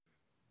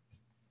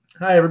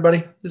Hi,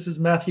 everybody. This is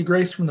Matthew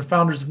Grace from the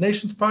Founders of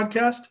Nations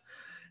podcast,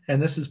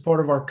 and this is part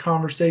of our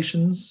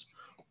Conversations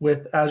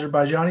with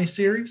Azerbaijani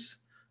series.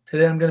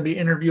 Today, I'm going to be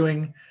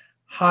interviewing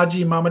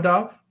Haji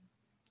Mamadov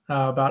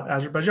about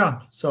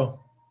Azerbaijan. So,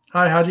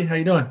 hi, Haji. How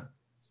you doing?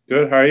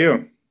 Good. How are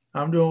you?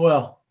 I'm doing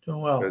well.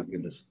 Doing well. Good.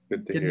 Good, Just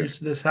good to getting hear. used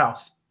to this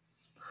house.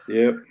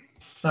 Yep.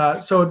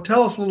 So,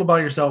 tell us a little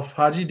about yourself,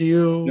 Haji.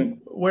 Yep.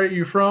 Where are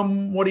you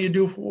from? What do you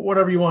do?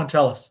 Whatever you want to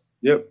tell us.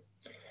 Yep.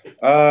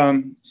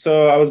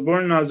 So I was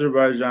born in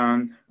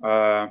Azerbaijan.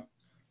 I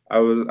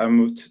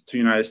moved to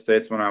United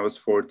States when I was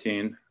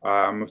 14.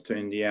 I moved to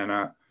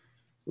Indiana.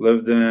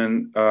 Lived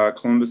in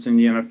Columbus,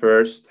 Indiana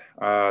first.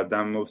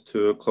 Then moved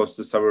to close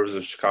to suburbs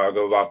of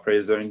Chicago,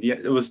 Valparaiso,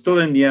 Indiana. It was still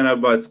Indiana,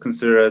 but it's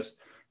considered as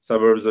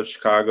suburbs of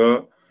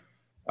Chicago.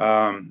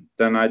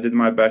 Then I did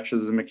my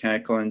bachelor's in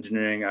mechanical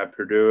engineering at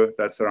Purdue.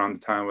 That's around the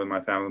time when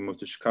my family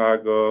moved to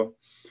Chicago.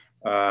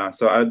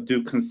 So I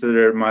do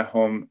consider my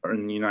home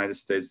in the United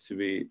States to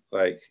be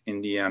like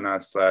Indiana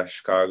 /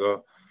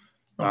 Chicago.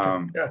 Okay,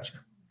 Um, gotcha.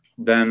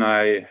 then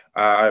I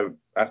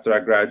after I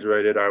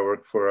graduated, I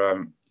worked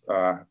for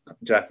a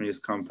Japanese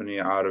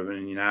company out of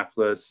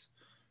Indianapolis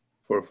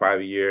for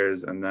 5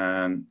 years, and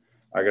then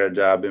I got a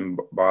job in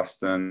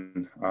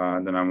Boston.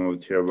 And then I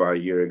moved here about a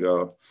year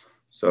ago.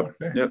 So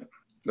Okay, yep,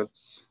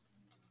 that's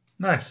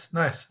nice,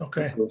 nice. that's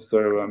Okay. the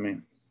story about me.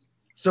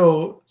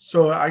 So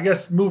I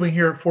guess moving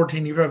here at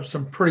 14, you have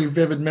some pretty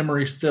vivid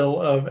memories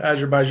still of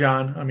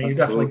Azerbaijan. I mean, you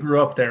definitely Absolutely.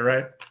 grew up there,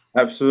 right?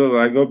 Absolutely.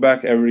 I go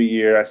back every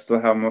year. I still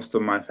have most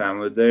of my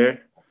family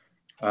there.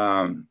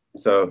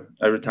 So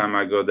every time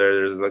I go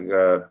there,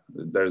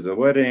 there's a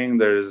wedding,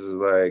 there's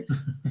like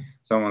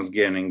someone's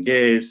getting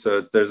engaged.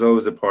 So there's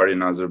always a party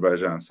in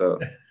Azerbaijan. So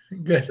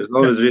Good. there's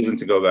always reason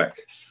to go back.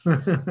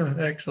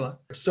 Excellent.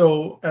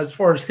 So as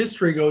far as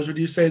history goes, would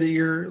you say that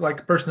you're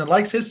like a person that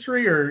likes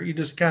history, or you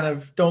just kind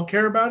of don't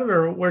care about it,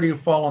 or where do you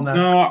fall on that?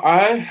 No,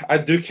 I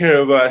do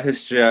care about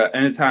history.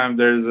 Anytime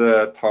there's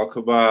a talk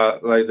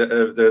about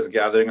if there's a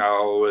gathering, I'll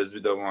always be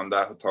the one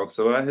that talks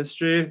about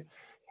history.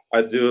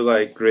 I do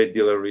like great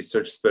deal of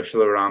research,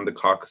 especially around the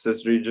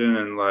Caucasus region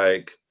and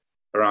like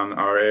around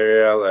our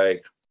area,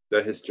 like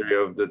the history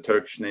of the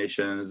Turkish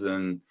nations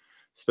and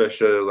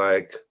especially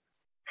like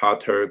how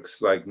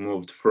Turks like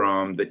moved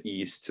from the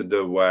east to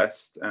the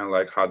west and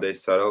like how they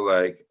settled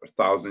like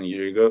thousands of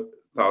years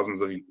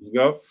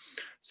ago.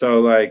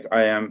 So like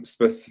I am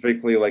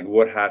specifically like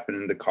what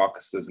happened in the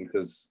Caucasus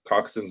because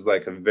Caucasus is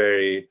like a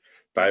very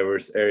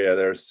diverse area.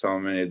 There's so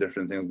many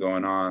different things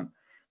going on.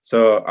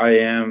 So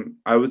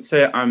I would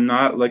say I'm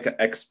not like an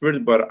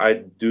expert, but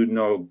I do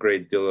know a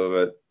great deal of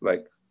it,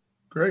 like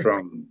Great.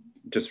 from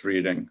just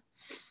reading.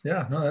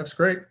 Yeah, no, that's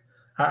great.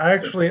 I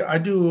actually I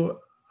do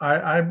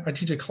I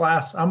teach a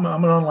class. I'm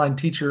an online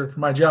teacher for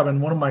my job,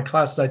 and one of my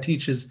classes I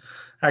teach is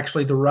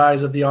actually the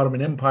rise of the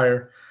Ottoman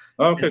Empire.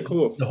 Okay, And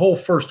cool. the whole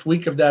first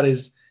week of that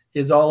is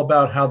all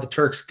about how the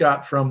Turks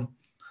got from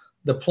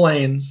the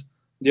plains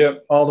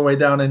Yep, all the way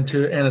down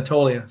into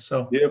Anatolia.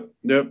 So yep.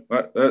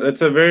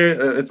 It's a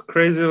very it's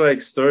crazy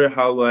like story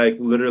how like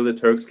literally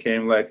Turks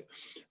came like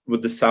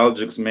with the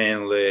Seljuks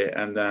mainly,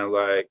 and then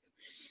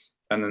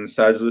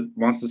Seljuk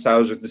once the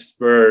Seljuk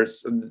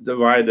dispersed,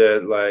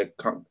 divided,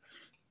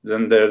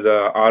 then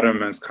the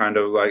Ottomans kind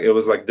of like it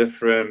was like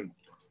different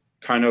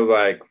kind of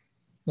like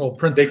well,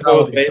 they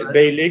call principalities, it right?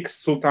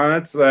 beyliks,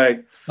 sultanates,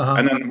 like, Uh-huh.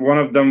 and then one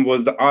of them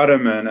was the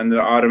Ottoman, and the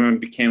Ottoman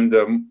became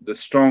the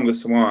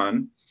strongest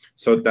one.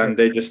 So Okay. then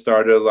they just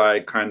started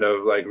like kind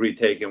of like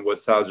retaking what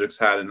Seljuks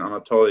had in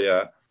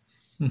Anatolia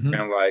Hmm.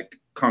 and like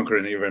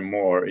conquering even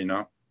more, you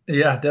know.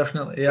 Yeah,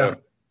 definitely. Yeah, Yeah.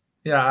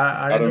 Yeah,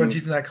 I enjoyed Ottomans.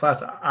 teaching that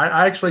class.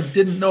 I actually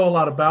didn't know a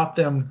lot about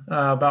them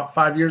about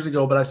 5 years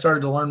ago, but I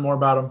started to learn more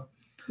about them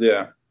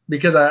Yeah.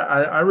 because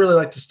I really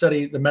like to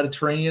study the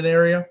Mediterranean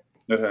area.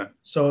 Okay.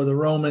 So the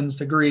Romans,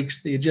 the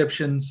Greeks, the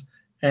Egyptians,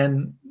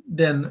 and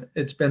then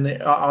it's been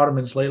the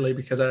Ottomans lately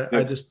because I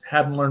Yep. just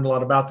hadn't learned a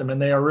lot about them.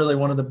 And they are really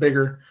one of the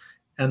bigger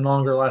and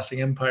longer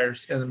lasting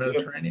empires in the Yep.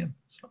 Mediterranean.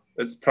 So,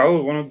 It's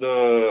probably one of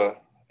the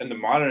in the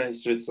modern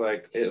history. It's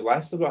like it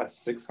lasts about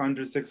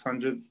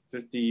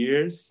 650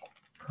 years.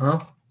 huh?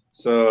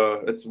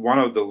 So it's one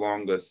of the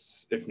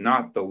longest, if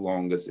not the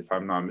longest, if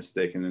I'm not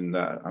mistaken in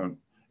that.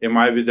 It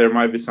might be there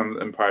might be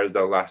some empires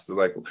that lasted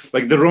like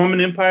the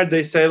Roman Empire.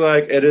 They say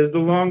like it is the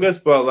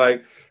longest, but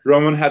like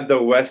Roman had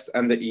the west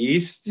and the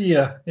east.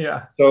 Yeah,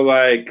 yeah. So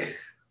like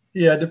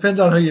Yeah, it depends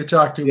on who you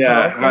talk to, but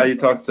yeah, how okay. you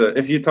talk to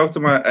if you talk to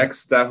my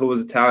ex that who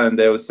was Italian,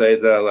 they would say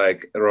that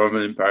like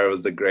Roman Empire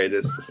was the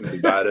greatest and the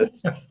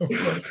baddest. Of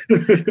course.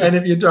 And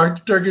if you talk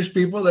to Turkish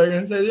people, they're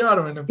going to say the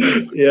Ottoman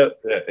Empire. Yep,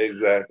 yeah,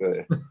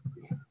 exactly.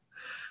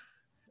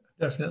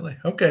 Definitely.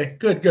 Okay,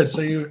 good, good.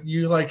 So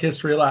you like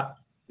history a lot.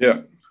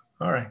 Yeah.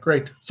 All right,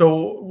 great.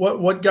 So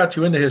what got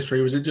you into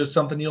history? Was it just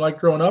something you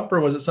liked growing up, or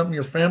was it something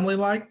your family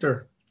liked,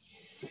 or?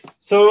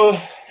 So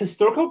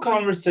historical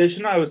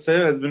conversation, I would say,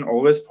 has been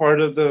always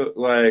part of the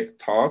like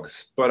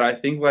talks, but I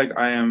think like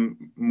I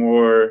am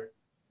more.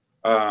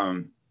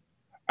 Um,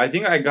 I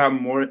think I got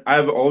more.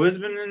 I've always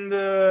been in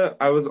the.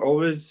 I was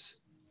always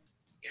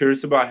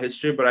curious about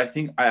history, but I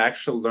think I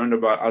actually learned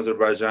about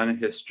Azerbaijani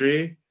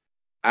history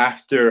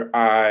after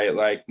I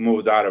like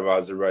moved out of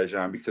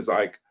Azerbaijan, because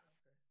like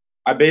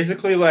I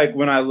basically like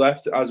when I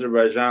left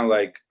Azerbaijan,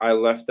 like I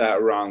left that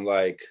around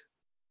like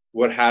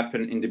what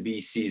happened in the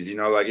BCs,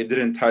 like it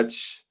didn't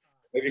touch,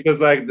 like,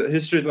 because like the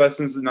history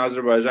lessons in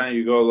Azerbaijan,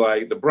 you go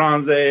like the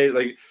Bronze Age,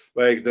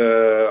 like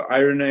the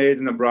Iron Age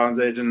and the Bronze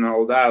Age and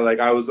all that. Like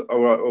I was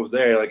over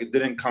there, like it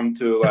didn't come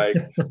to like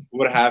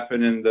what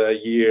happened in the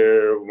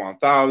year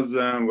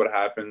 1000, what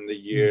happened in the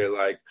year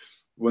like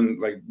when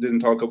like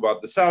didn't talk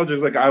about the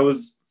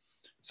Seljuks.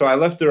 So I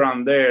left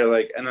around there,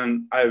 like, and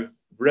then I've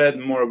read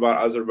more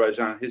about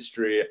Azerbaijan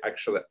history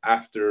actually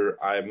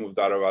after I moved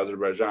out of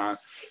Azerbaijan,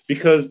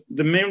 because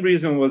the main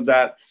reason was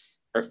that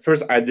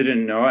first I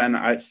didn't know,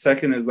 and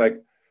second is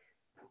like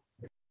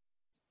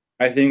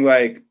I think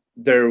like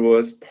there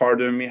was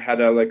part of me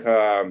had a like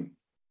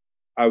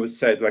I would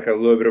say like a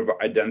little bit of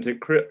identity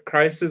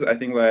crisis. I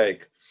think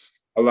like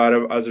a lot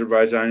of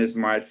Azerbaijanis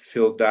might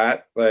feel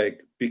that,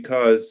 like,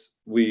 because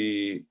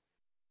we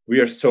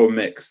are so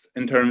mixed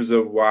in terms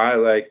of why,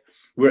 like,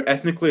 we're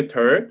ethnically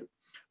Turk,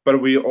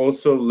 but we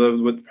also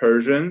lived with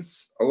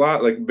Persians a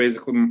lot. Like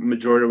basically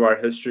majority of our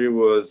history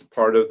was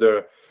part of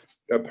the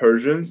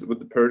Persians, with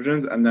the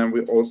Persians, and then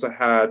we also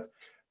had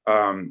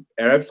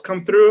Arabs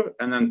come through,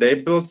 and then they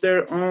built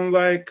their own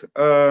like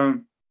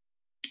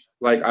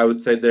I would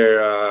say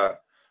their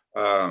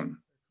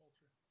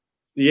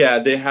yeah,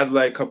 they had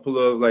like a couple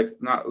of like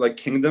not like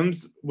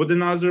kingdoms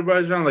within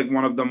Azerbaijan. Like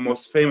one of the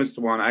most famous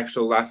one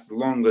actually lasted the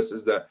longest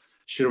is the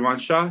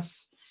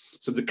Shirvanshahs.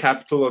 So the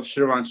capital of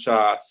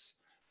Shirvanshahs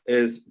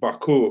is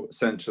Baku,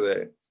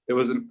 essentially. It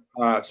was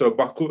so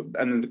Baku,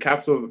 and then the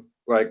capital of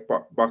like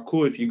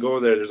Baku. If you go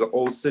there, there's an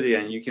old city,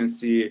 and you can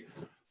see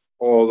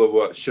all of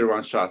what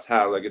Shirvanshahs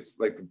have. Like it's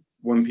like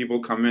when people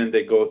come in,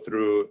 they go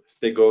to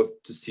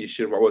see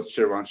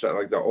Shirvanshah,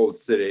 like the old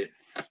city,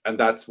 and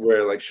that's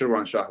where like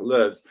Shirvanshah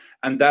lives.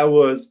 And that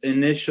was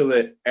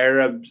initially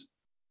Arab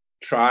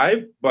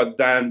tribe, but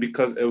then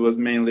because it was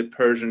mainly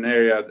Persian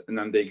area, and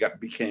then they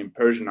became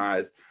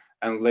Persianized,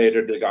 and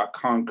later they got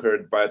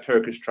conquered by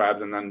Turkish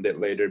tribes, and then they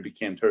later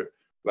became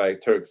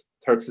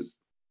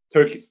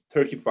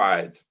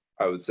Turkified,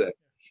 I would say.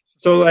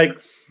 So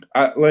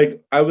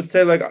I would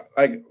say like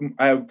I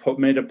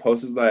made a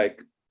post is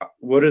like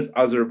what is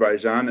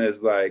Azerbaijan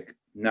is like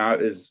now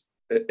is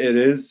it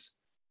is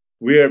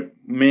we are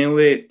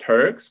mainly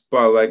Turks,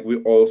 but like we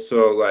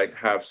also like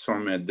have so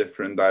many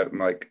different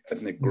like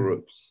ethnic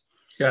groups.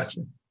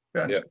 Gotcha.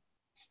 Yeah.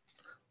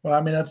 Well,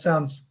 I mean that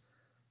sounds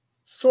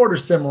sort of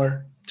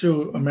similar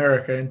to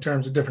America in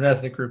terms of different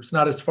ethnic groups.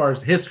 Not as far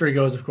as history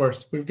goes, of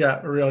course. We've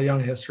got a real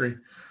young history,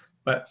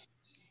 but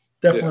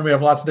definitely we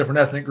have lots of different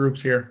ethnic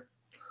groups here,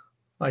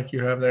 like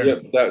you have there.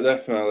 Yep,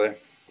 definitely.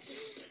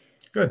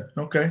 Good.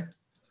 Okay.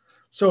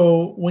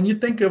 So when you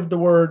think of the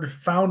word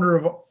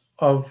founder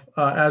of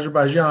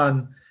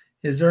Azerbaijan,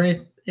 is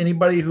there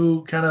anybody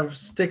who kind of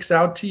sticks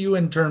out to you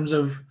in terms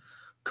of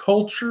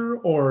culture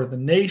or the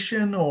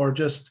nation, or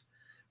just,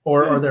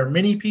 or are there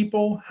many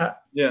people? How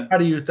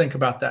do you think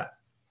about that?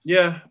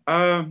 Yeah,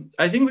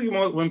 I think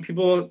like when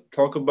people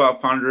talk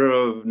about founder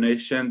of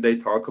nation, they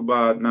talk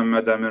about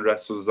Mehmed Emin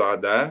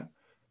Rasulzadeh.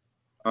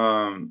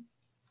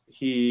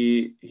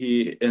 He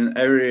in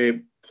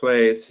every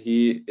place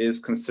he is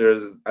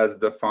considered as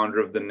the founder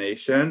of the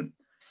nation.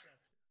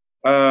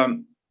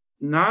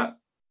 Not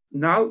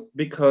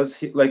because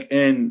he like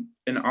in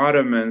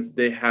Ottomans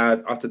they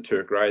had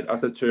Ataturk, right?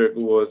 Ataturk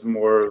was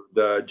more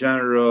the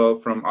general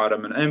from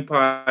Ottoman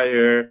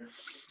Empire,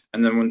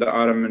 and then when the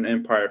Ottoman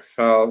Empire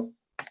fell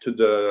to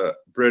the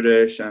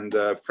British and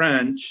the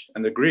French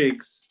and the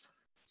Greeks,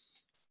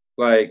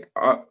 like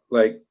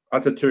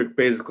Ataturk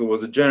basically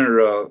was a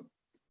general,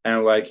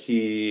 and like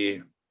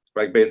he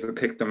like basically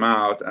kicked them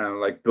out and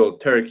like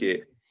built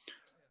Turkey.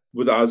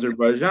 With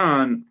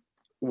Azerbaijan,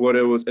 what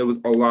it was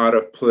a lot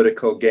of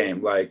political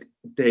game. Like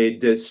they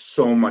did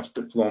so much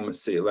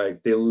diplomacy.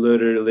 Like they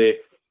literally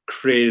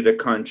created a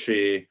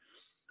country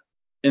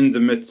in the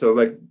midst of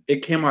like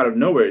it came out of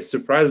nowhere. It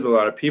surprised a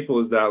lot of people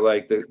is that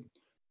like the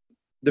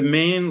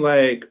main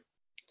like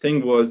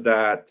thing was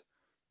that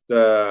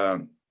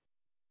the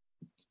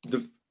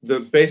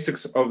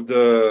basics of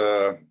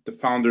the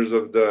founders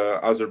of the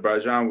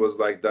Azerbaijan was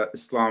like the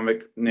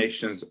Islamic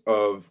nations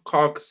of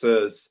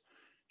Caucasus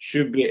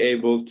should be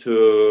able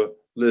to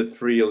live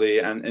freely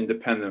and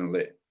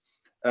independently.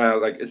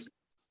 Like it's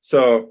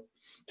so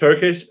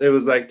Turkish. It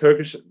was like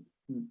Turkish.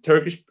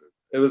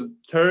 It was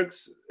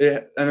Turks,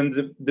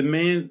 and the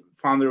main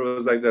founder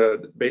was like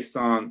based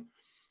on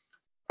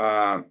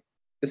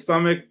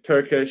Islamic,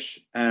 Turkish,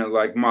 and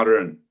like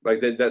modern.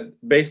 Like that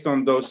based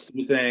on those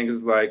two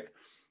things. Like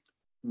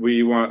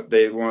they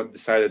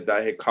decided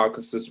that hey,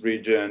 Caucasus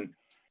region,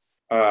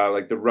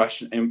 like the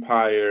Russian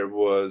Empire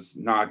was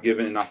not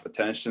given enough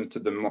attention to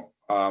the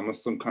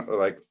Muslim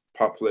like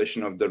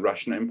population of the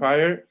Russian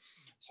Empire.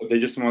 So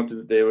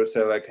they would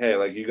say like, hey,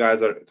 like you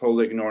guys are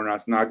totally ignoring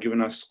us, not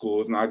giving us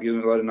schools, not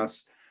letting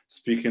us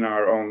speak in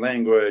our own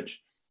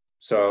language.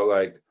 So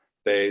like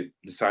they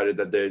decided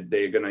that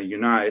they're gonna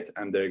unite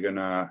and they're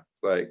gonna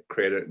like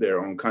create their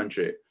own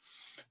country.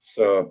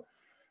 So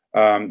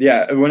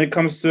when it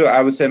comes to,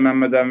 I would say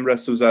Mehmed Emin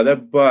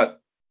Resulzadeh,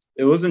 but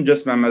it wasn't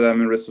just Mehmed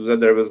Emin Resulzadeh.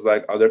 There was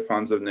like other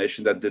founders of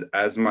nation that did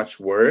as much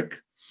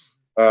work,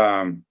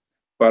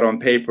 but on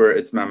paper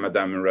it's Mehmed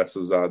Emin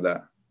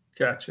Resulzadeh.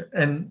 Gotcha.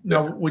 And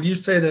now, would you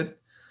say that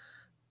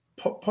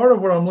part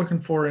of what I'm looking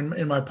for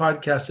in my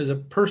podcast is a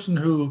person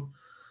who,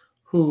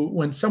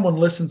 when someone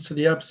listens to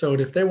the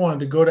episode, if they wanted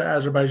to go to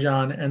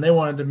Azerbaijan and they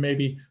wanted to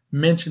maybe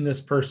mention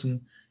this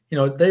person,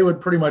 they would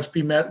pretty much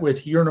be met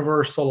with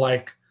universal,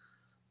 like,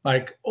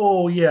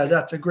 oh yeah,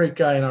 that's a great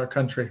guy in our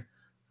country.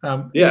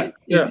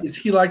 Is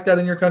he like that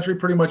in your country?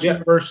 Pretty much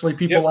universally,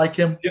 people like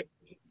him.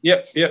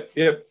 Yep.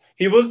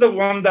 He was the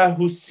one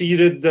who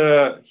seeded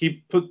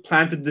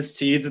planted the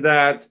seeds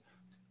that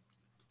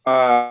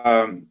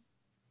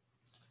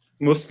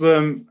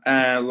Muslim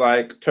and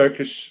like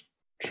Turkish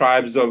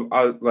tribes of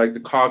like the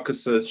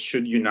Caucasus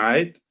should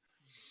unite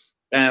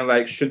and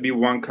like should be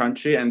one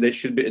country and they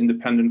should be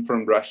independent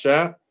from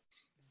Russia.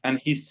 And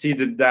he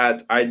seeded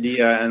that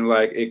idea and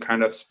like it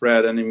kind of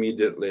spread and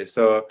immediately.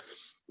 So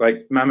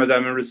like Mehmed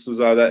Emin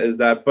Resulzadeh is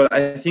that. But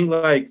I think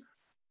like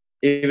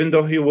even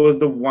though he was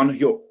the one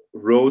who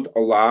wrote a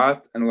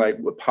lot and like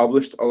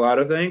published a lot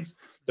of things,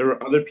 there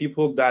were other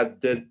people that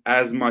did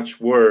as much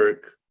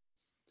work,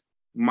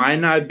 might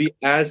not be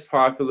as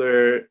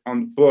popular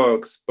on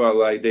books, but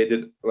like they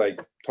did like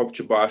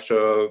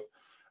Topçubashov,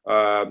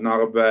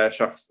 Naghibeh,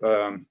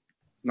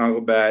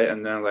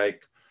 and then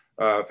like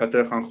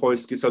Fethi Khan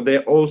Khoiski. So they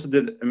also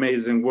did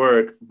amazing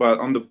work, but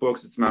on the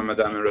books it's Mehmed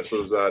Emin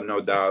Resulzadeh,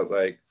 no doubt.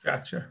 Like,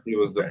 gotcha. He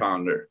was the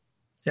founder.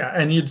 Yeah,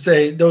 and you'd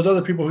say those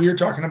other people who you're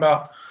talking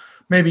about,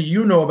 maybe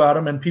you know about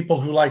them, and people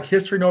who like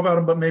history know about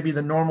them, but maybe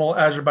the normal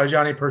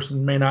Azerbaijani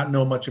person may not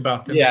know much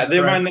about them. Yeah,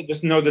 they might not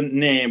just know the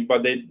name,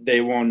 but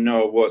they won't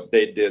know what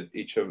they did.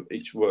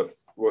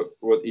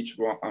 What each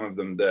one of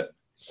them did.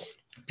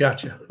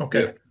 Gotcha.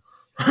 Okay.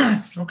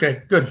 Yeah.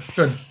 Okay. Good.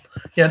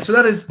 Yeah, and so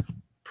that is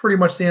pretty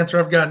much the answer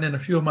I've gotten in a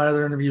few of my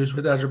other interviews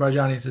with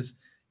Azerbaijanis. Is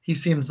he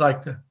seems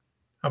like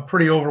a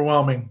pretty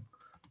overwhelming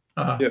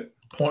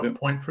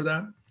point for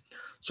that.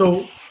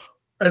 So,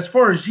 as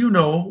far as you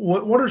know,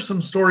 what are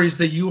some stories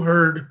that you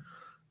heard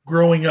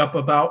growing up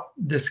about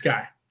this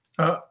guy?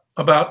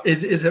 About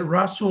is it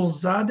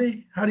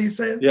Resulzadeh? How do you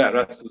say it? Yeah,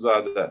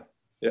 Resulzadeh.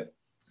 Yeah.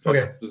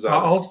 Okay.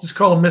 I'll just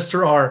call him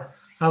Mr. R.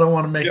 I don't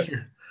want to make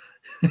you.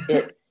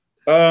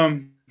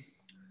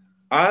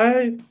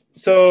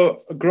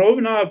 So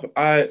growing up,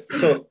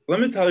 so let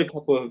me tell you a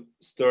couple of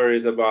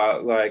stories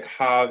about like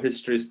how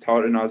history is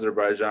taught in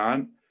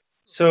Azerbaijan.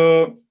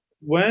 So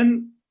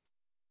when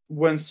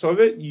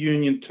Soviet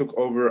Union took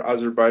over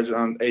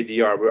Azerbaijan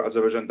ADR,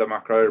 Azerbaijan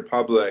Democratic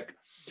Republic,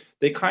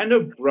 they kind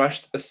of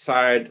brushed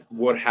aside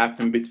what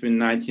happened between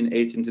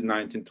 1918 to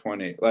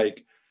 1920.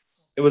 Like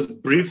it was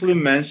briefly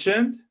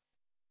mentioned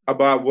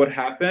about what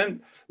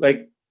happened.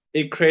 Like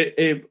it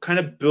kind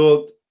of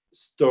built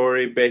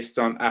story based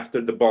on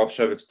after the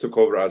Bolsheviks took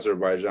over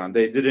Azerbaijan.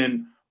 They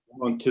didn't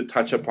want to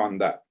touch upon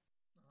that.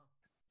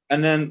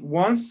 And then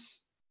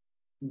once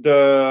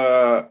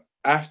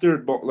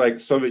after like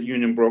Soviet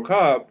Union broke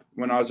up,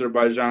 when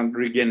Azerbaijan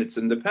regained its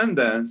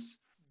independence,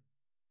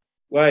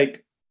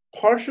 like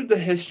part of the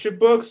history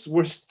books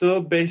were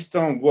still based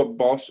on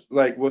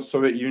what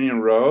Soviet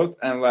Union wrote,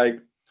 and like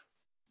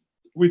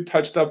we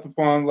touched up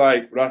upon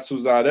like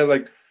Resulzadeh.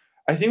 Like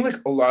I think like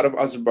a lot of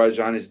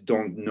Azerbaijanis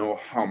don't know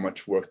how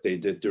much work they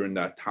did during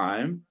that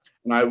time,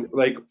 and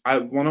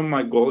one of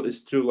my goals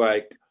is to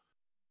like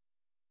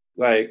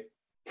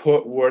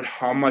put word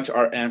how much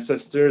our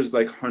ancestors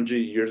like 100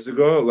 years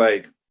ago,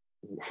 like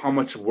how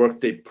much work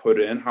they put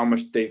in, how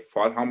much they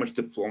fought, how much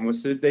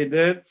diplomacy they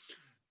did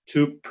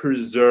to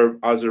preserve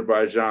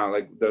Azerbaijan,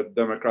 like the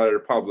Democratic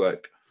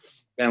Republic,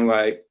 and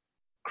like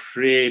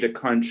create a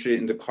country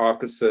in the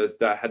Caucasus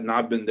that had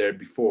not been there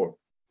before.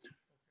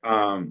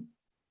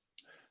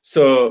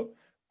 So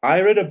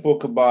I read a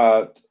book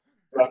about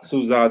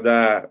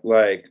Resulzadeh,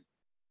 like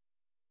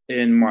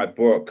in my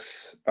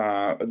books.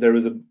 There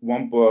was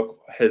one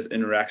book, his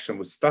interaction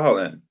with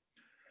Stalin.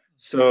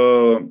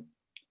 So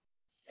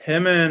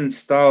him and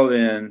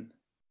Stalin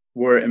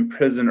were in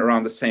prison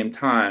around the same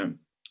time,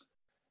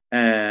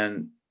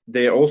 and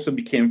they also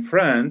became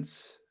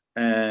friends.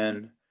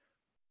 And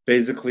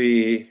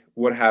basically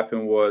what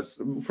happened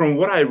was, from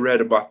what I read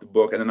about the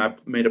book, and then I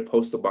made a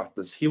post about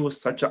this, he was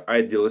such an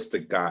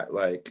idealistic guy.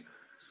 Like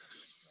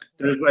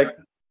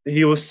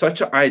he was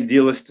such an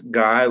idealist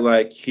guy.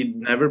 Like he'd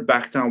never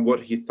back down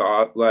what he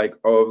thought, like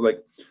of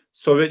like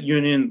Soviet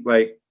Union,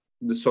 like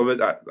the Soviet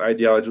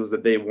ideology was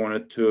that they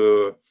wanted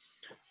to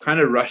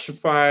kind of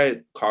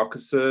Russify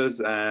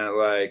Caucasus, and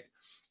like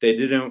they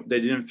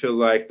didn't feel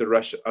like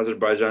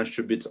Azerbaijan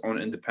should be its own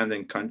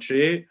independent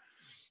country.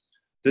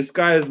 This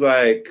guy is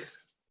like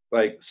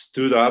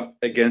stood up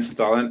against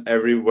Stalin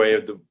every way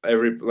of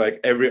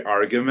every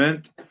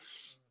argument.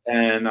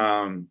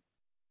 And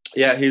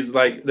he's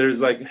like, there's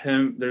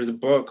a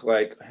book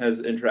like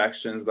his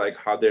interactions, like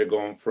how they're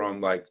going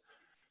from like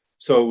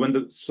So when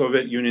the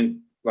Soviet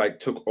Union like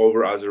took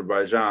over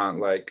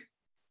Azerbaijan, like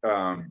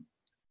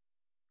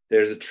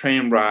there's a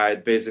train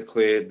ride.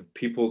 Basically, the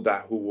people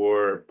that who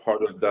were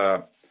part of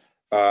the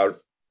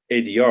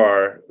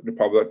ADR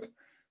Republic,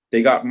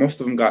 most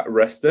of them got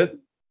arrested.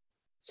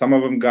 Some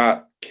of them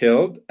got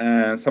killed,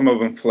 and some of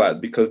them fled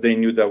because they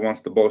knew that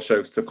once the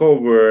Bolsheviks took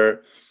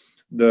over,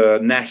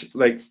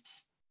 like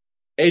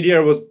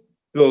ADR was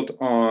built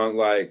on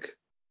like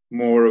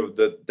more of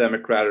the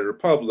democratic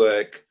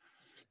republic,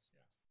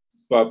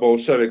 but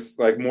Bolsheviks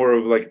like more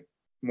of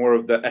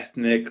the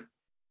ethnic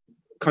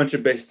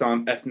country based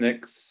on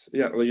ethnics.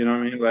 Yeah, you know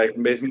what I mean?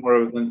 Like based more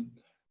of the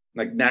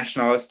like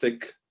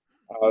nationalistic.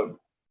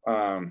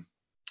 I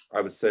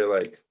would say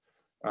like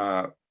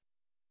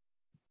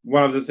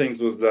one of the things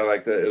was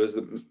that it was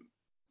a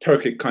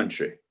Turkic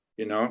country,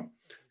 you know.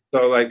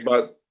 So like,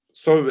 but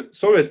Soviets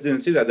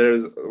didn't see that.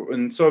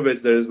 In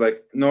Soviets there's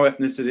like no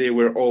ethnicity.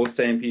 We're all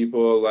same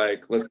people.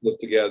 Like let's live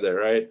together,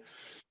 right?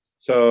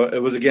 So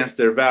it was against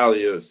their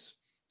values.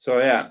 So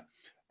yeah,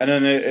 and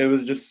then it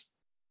was just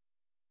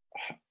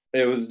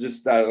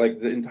that like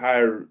the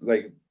entire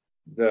like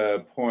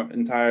the point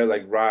entire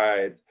like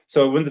ride.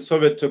 So when the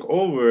Soviet took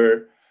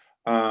over,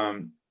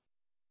 Mehmet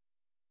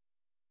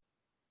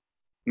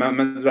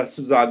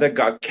Rasulzade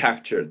got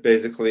captured.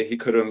 Basically, he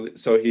couldn't.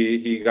 So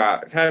he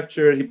got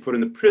captured. He put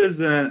in the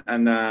prison,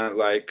 and then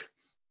like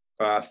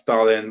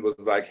Stalin was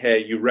like,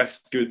 "Hey, you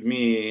rescued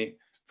me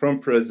from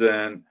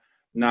prison.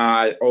 Now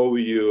I owe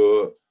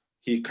you."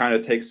 He kind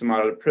of takes him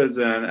out of the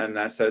prison, and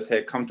then says,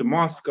 "Hey, come to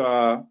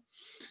Moscow.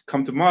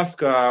 Come to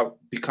Moscow.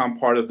 Become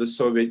part of the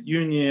Soviet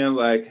Union.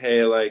 Like,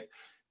 hey, like."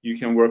 You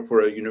can work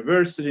for a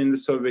university in the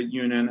Soviet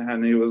Union.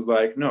 And he was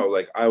like, no,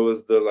 like I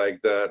was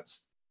the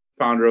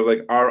founder of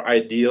like our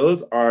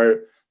ideals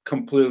are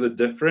completely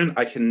different.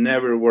 I can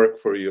never work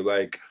for you.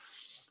 Like,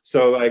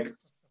 so like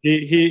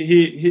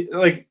he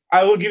like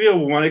I will give you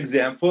one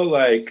example.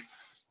 Like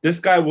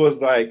this guy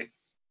was like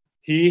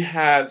he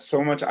had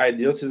so much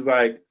ideals. He's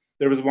like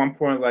there was one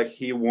point like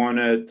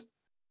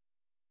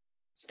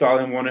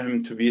Stalin wanted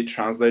him to be a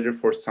translator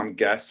for some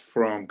guest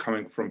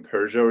coming from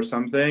Persia or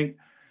something.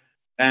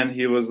 And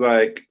he was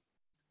like,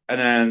 and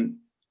then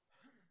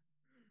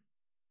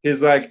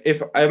he's like,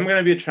 if I'm going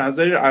to be a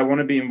translator, I want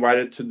to be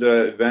invited to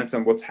the events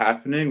and what's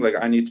happening. Like,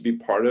 I need to be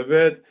part of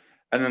it.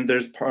 And then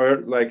there's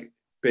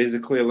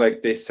basically,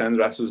 like, they send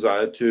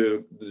Rasulzade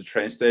to the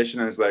train station.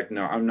 And it's like,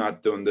 no, I'm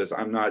not doing this.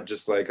 I'm not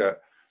just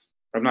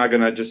I'm not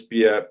going to just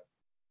be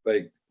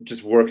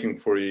just working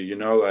for you, you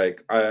know?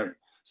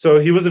 So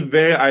he was a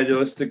very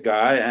idealistic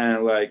guy.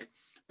 And, like,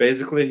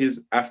 basically, he's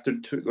after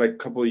a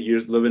couple of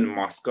years living in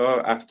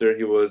Moscow, after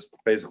he was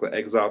basically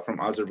exiled from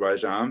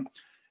Azerbaijan,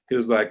 he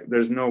was like,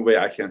 there's no way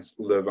I can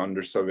live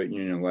under Soviet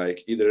Union.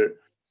 Like either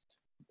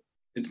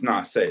it's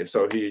not safe.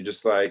 So he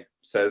just like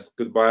says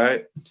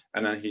goodbye.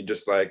 And then he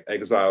just like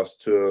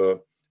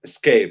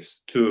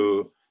escapes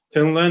to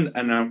Finland.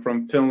 And then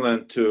from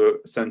Finland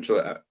to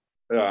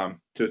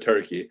to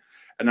Turkey.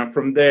 And then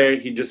from there,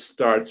 he just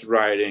starts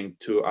writing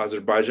to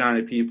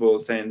Azerbaijani people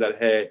saying that,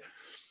 hey,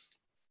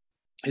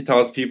 he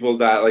tells people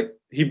that like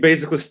he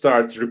basically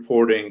starts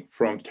reporting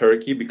from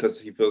Turkey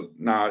because he feels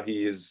now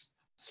he is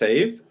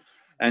safe,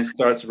 and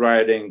starts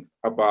writing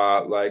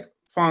about like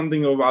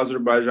founding of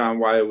Azerbaijan,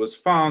 why it was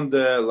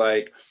founded,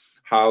 like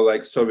how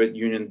like Soviet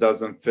Union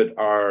doesn't fit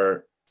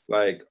our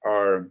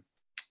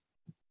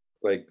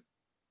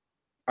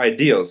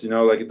ideals, you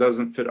know, like it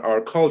doesn't fit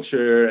our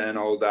culture and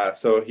all that.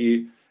 So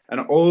he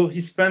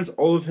spends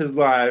all of his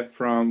life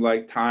from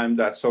like time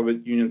that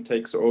Soviet Union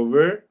takes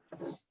over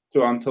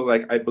to until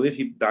like I believe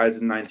he dies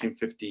in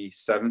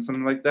 1957,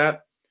 something like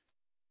that.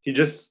 He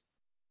just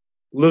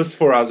lives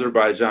for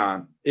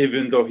Azerbaijan,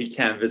 even though he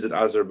can't visit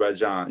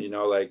Azerbaijan, you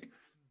know, like,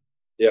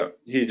 yeah,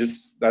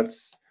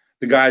 that's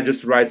the guy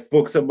just writes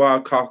books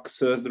about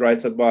Caucasus,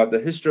 writes about the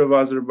history of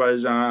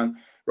Azerbaijan,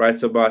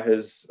 writes about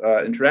his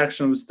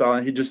interaction with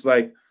Stalin. He just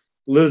like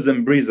lives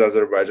and breathes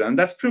Azerbaijan. And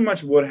that's pretty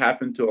much what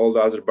happened to all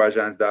the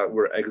Azerbaijanis that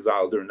were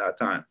exiled during that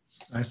time.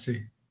 I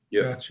see.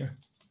 Yeah. Gotcha.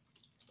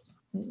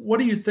 What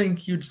do you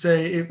think you'd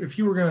say if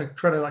you were going to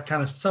try to like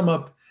kind of sum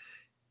up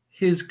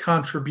his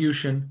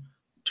contribution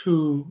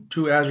to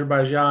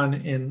Azerbaijan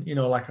in, you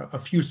know, like a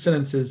few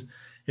sentences?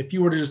 If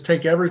you were to just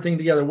take everything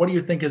together, what do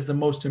you think is the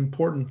most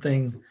important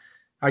thing?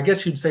 I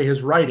guess you'd say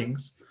his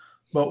writings,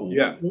 but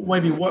yeah,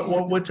 maybe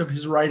what of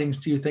his writings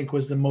do you think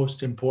was the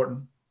most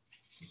important?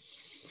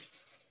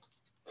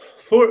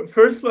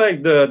 First,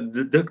 like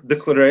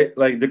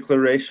the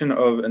Declaration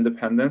of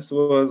Independence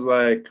was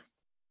like,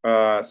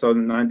 so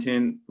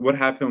what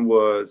happened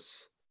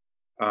was,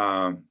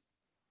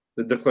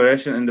 the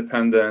Declaration of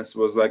Independence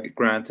was like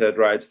granted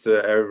rights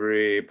to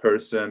every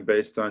person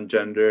based on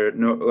gender,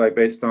 no, like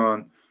based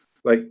on,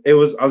 like it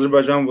was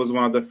Azerbaijan was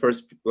one of the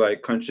first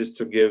like countries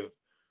to give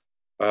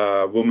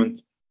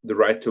women the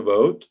right to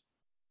vote.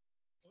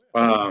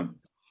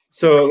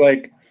 So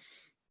like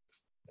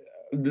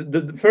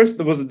the first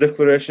was the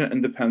Declaration of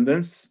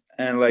Independence,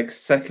 and like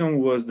second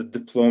was the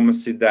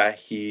diplomacy that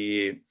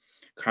he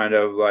kind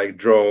of like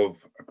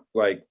drove,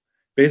 like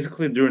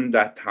basically during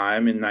that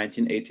time in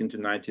 1918 to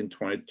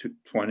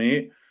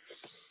 1920.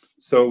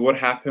 So what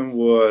happened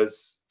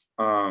was,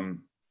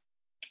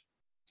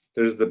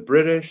 there's the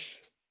British,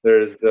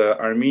 there's the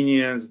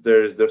Armenians,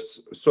 there's the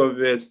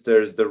Soviets,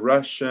 there's the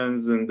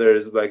Russians, and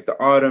there's like the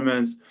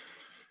Ottomans.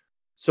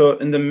 So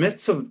in the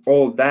midst of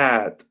all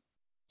that,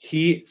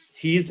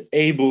 he's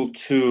able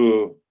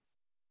to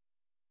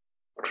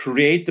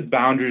create the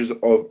boundaries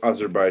of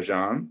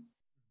Azerbaijan,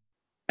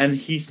 and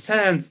he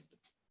sends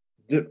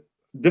the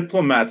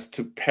diplomats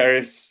to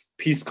Paris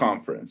Peace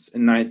Conference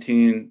in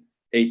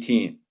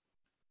 1918.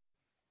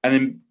 And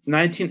in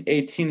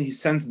 1918, he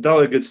sends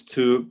delegates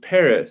to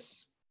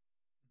Paris.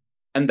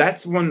 And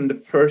that's when the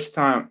first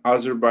time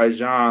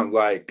Azerbaijan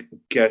like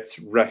gets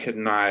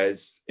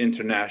recognized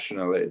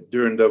internationally.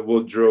 During the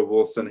Woodrow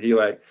Wilson,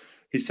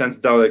 he sends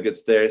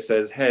delegates there,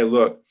 says, hey,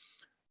 look,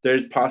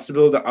 there's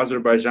possibility that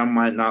Azerbaijan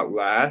might not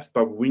last,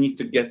 but we need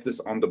to get this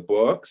on the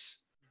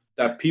books,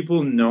 that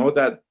people know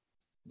that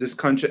this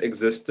country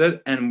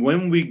existed. And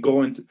when we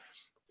go into,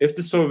 if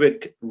the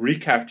Soviet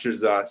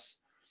recaptures us,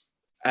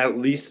 at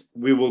least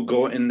we will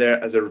go in there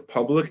as a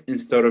republic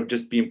instead of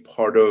just being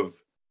part of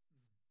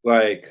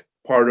Soviet,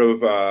 part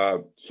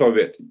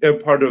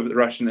of the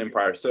Russian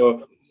Empire.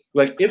 So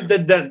like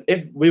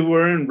if we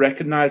weren't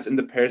recognized in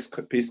the Paris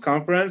Peace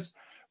Conference,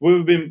 we would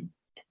have been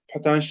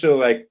potentially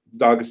like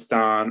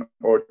Dagestan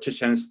or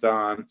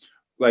Chechenistan,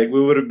 like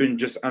we would have been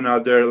just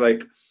another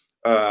like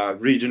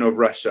region of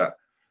Russia.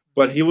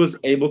 But he was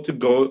able to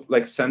go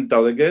like send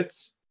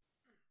delegates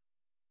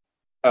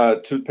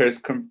to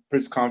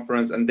Paris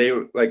Conference, and they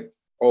like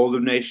all the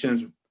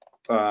nations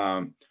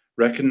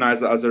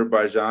recognized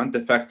Azerbaijan,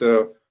 de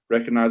facto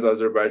recognized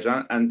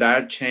Azerbaijan, and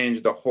that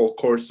changed the whole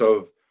course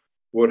of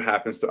what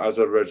happens to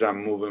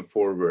Azerbaijan moving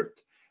forward.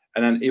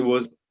 And then it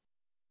was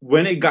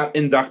when it got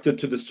inducted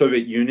to the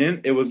Soviet Union,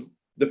 it was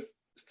the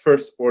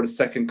first or the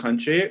second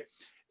country.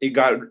 It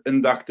got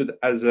inducted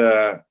as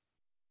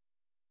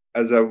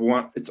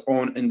its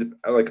own in the,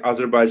 like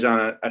Azerbaijan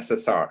and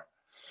SSR.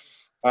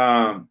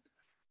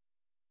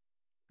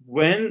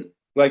 When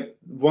like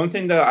one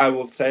thing that I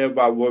will say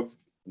about what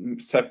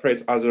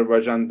separates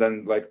Azerbaijan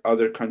than like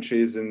other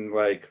countries in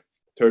like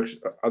Turkish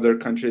other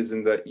countries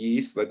in the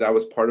East, like that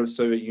was part of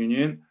Soviet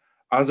Union,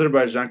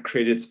 Azerbaijan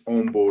created its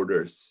own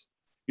borders.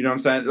 You know what I'm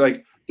saying?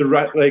 Like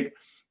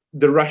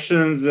the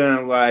Russians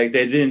and like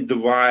they didn't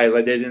divide,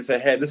 like they didn't say,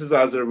 hey, this is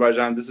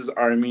Azerbaijan, this is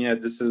Armenia,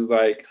 this is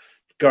like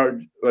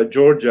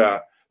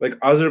Georgia. Like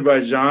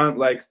Azerbaijan,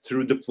 like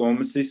through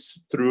diplomacy,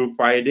 through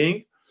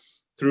fighting,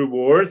 through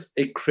wars,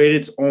 it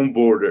created its own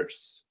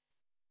borders.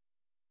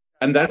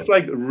 And that's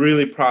like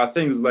really proud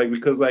things, like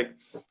because like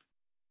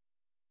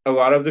a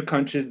lot of the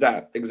countries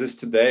that exist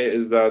today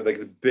is that like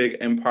the big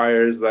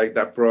empires like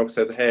that broke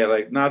said, hey,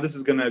 like now this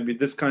is gonna be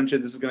this country,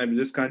 this is gonna be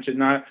this country.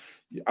 Now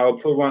I'll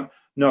put one.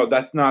 No,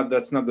 that's not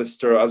the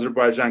story.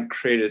 Azerbaijan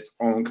created its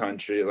own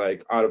country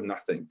like out of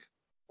nothing.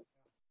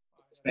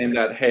 Saying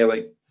that, hey,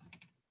 like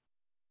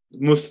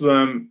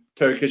Muslim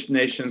Turkish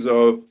nations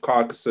of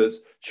Caucasus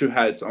should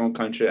have its own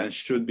country and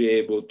should be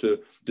able to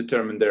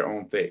determine their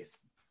own fate.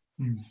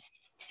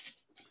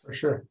 For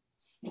sure.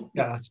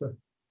 Yeah,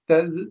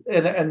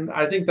 and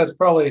I think that's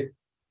probably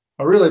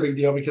a really big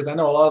deal, because I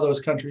know a lot of those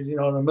countries, you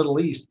know, in the Middle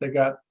East, they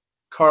got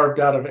carved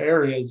out of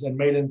areas and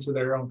made into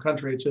their own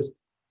country. It's just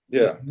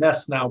a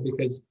mess now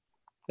because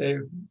they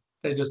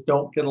just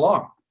don't get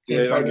along.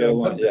 They don't get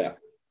along. Yeah.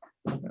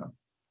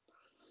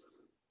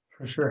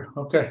 For sure.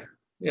 Okay.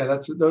 Yeah,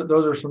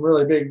 those are some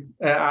really big.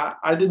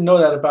 I didn't know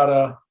that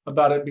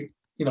about it.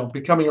 You know,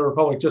 becoming a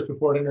republic just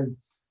before it entered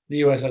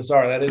the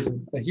USSR. That is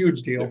a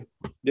huge deal.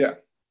 Yeah.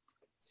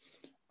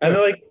 And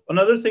like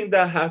another thing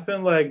that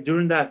happened, like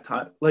during that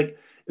time, like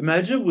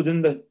imagine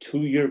within the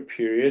 2-year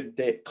period,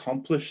 they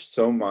accomplished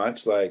so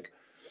much. Like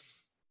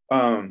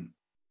I'm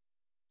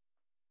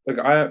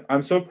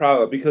so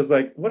proud of, because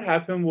like what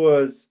happened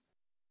was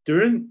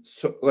during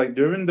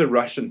the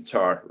Russian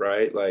Tsar,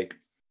 right? Like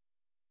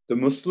the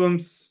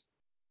Muslims,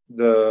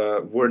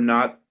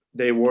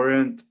 they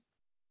weren't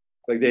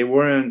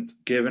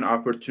given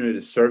opportunity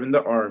to serve in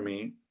the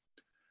army.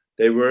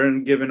 They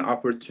weren't given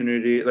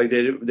opportunity, like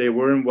they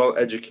weren't well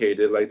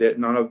educated. Like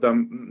not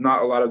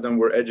a lot of them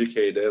were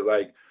educated.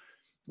 Like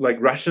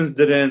Russians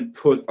didn't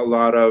put a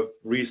lot of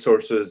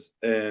resources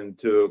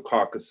into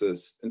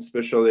Caucasus,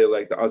 especially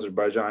like the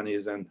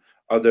Azerbaijanis and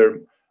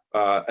other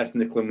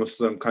ethnically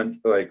Muslim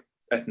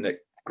ethnic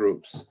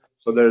groups.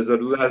 So there's the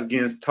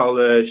Lezgins,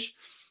 Talish.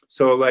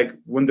 So like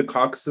when the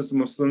Caucasus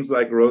Muslims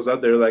like rose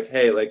up, they're like,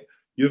 hey, like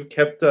you've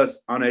kept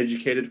us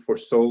uneducated for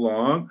so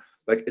long.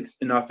 Like it's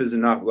enough is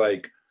enough.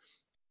 Like,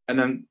 and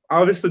then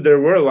obviously there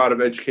were a lot of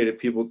educated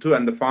people too,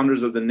 and the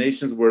founders of the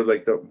nations were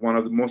like one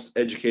of the most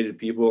educated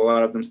people. A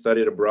lot of them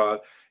studied abroad,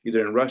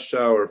 either in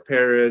Russia or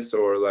Paris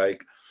or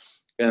like,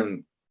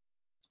 and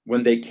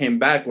when they came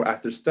back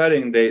after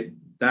studying, they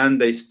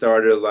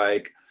started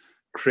like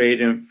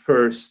creating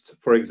first,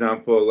 for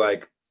example,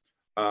 like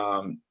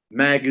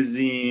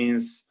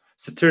magazines,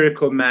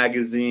 satirical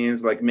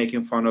magazines, like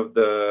making fun of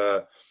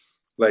the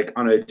like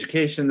on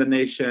education in the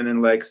nation,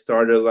 and like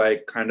started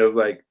like kind of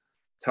like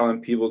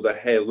telling people that,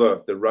 hey,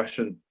 look, the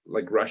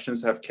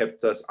Russians have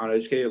kept us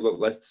uneducated. Look,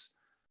 let's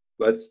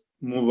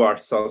move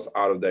ourselves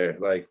out of there.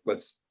 Like,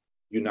 let's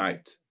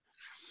unite.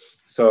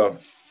 So,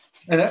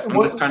 and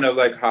that's kind of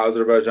like how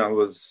Azerbaijan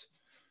was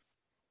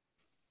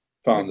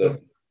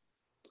founded.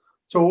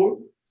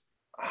 So,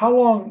 how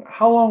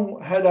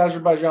long had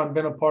Azerbaijan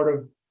been a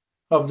part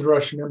of the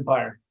Russian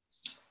Empire?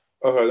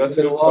 Okay, that's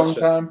a good long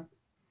time.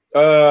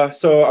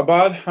 So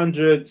about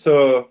 100.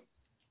 So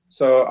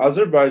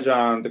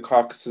Azerbaijan, the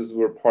Caucasus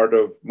were part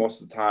of,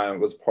 most of the time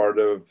was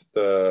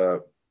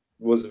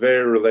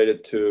very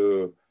related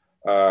to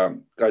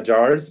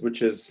Gajars,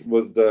 which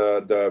was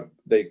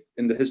they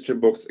in the history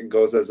books it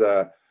goes as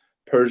a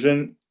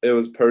Persian. It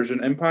was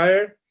Persian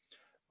Empire,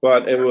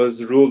 but it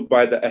was ruled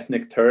by the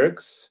ethnic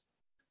Turks.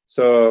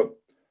 So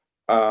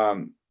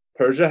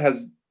Persia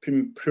has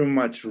pretty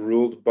much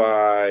ruled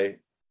by,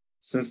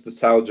 since the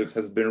Seljuks,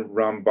 has been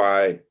run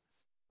by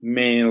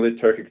mainly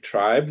Turkic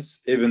tribes,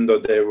 even though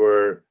they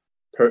were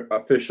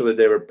officially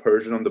they were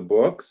Persian on the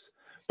books,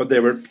 but they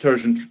were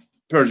Turkic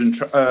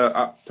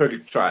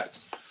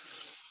tribes.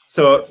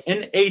 So in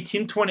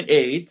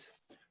 1828,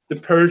 the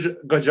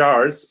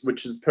Gajars,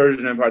 which is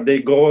Persian Empire,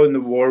 they go in the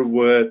war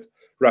with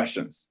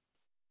Russians.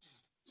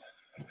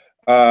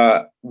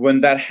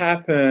 When that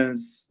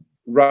happens,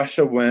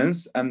 Russia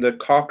wins, and the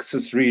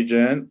Caucasus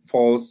region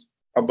falls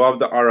above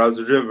the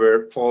Araz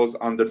River, falls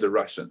under the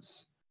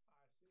Russians.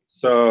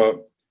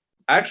 So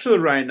actually,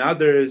 right now,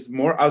 there is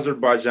more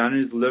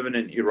Azerbaijanis living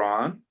in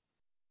Iran,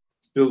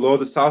 below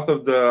the south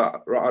of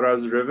the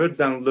Araz River,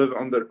 than live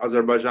on the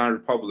Azerbaijan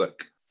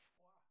Republic.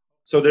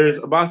 So there's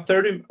about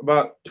 20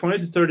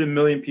 to 30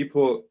 million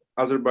people,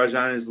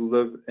 Azerbaijanis,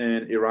 live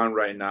in Iran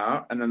right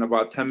now, and then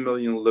about 10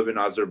 million live in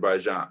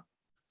Azerbaijan.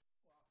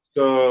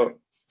 So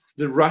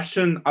the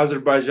Russian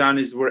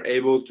Azerbaijanis were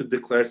able to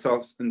declare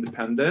themselves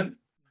independent,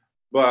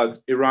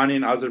 but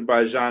Iranian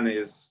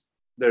Azerbaijanis,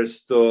 there's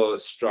still a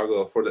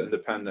struggle for the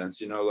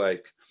independence,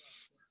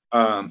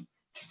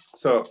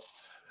 so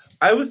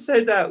I would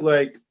say that,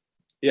 like,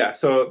 yeah,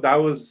 so that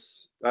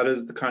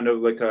is the kind of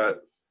like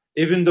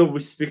even though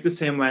we speak the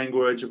same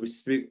language, we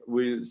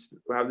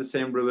have the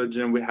same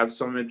religion, we have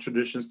so many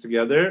traditions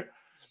together,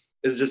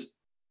 it's just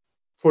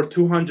for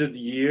 200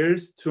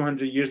 years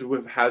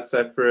we've had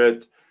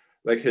separate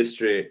like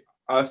history.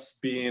 Us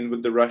being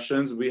with the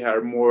Russians, we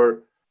have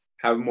more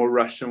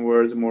Russian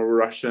words, more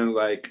Russian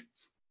like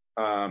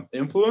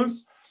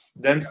influence.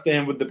 Then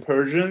staying with the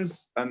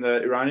Persians and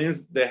the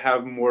Iranians, they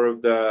have more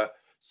of the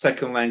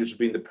second language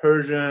being the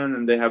Persian,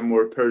 and they have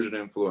more Persian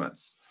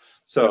influence.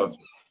 So,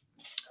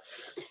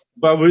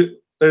 but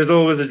there's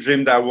always a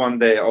dream that one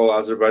day all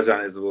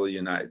Azerbaijanis will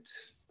unite.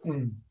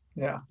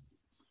 Yeah.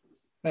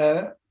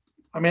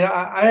 I mean,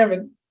 I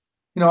haven't,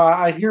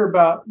 I hear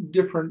about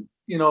different,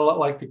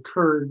 like the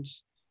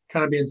Kurds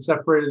kind of being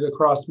separated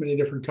across many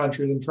different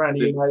countries and trying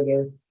to unite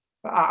there.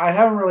 I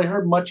haven't really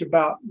heard much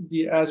about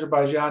the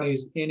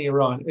Azerbaijanis in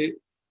Iran.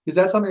 Is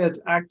that something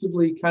that's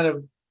actively kind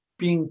of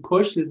being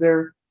pushed?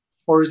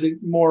 Or is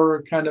it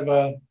more kind of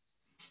a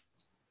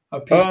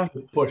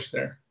peaceful push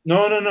there?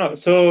 No.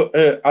 So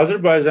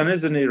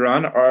Azerbaijanis in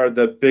Iran are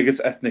the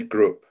biggest ethnic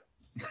group.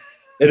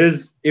 It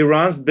is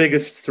Iran's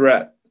biggest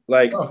threat.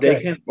 Like,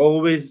 okay.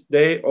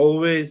 They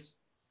always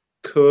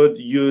could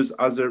use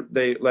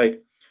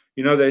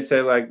they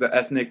say like the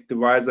ethnic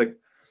divides, like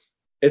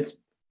it's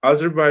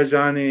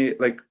Azerbaijani,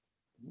 like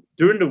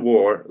during the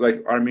war,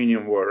 like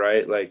Armenian war,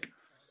 right? Like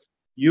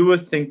you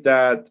would think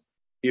that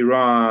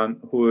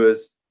Iran, who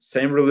is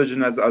same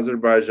religion as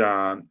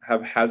Azerbaijan,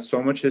 have had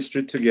so much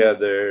history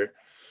together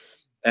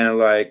and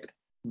like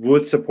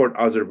would support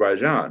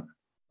Azerbaijan,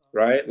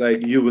 right?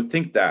 Like you would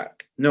think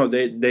that. No,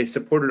 they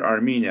supported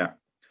Armenia.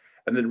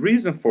 And the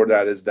reason for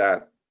that is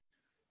that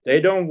they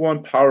don't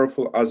want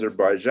powerful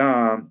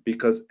Azerbaijan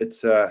because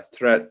it's a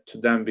threat to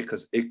them,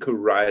 because it could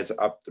rise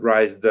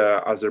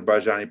the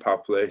Azerbaijani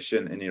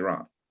population in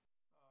Iran.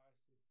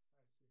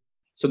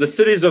 So the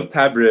cities of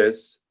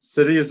Tabriz,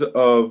 cities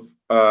of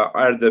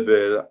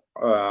Ardabil,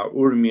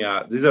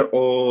 Urmia, these are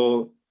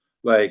all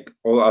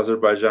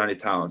Azerbaijani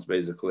towns,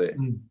 basically.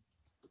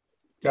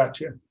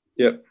 Gotcha.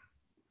 Yep.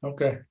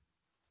 Okay.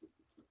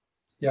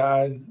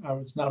 Yeah, I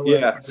was not aware.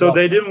 Yeah, so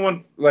they didn't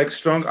want like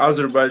strong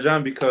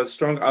Azerbaijan, because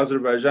strong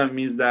Azerbaijan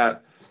means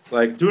that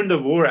like during the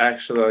war,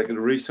 actually, like in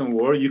the recent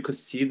war, you could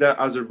see that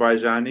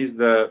Azerbaijanis,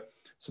 the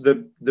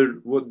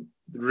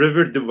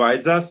river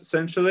divides us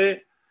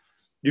essentially.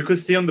 You could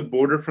see on the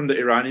border from the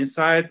Iranian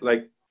side,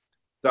 like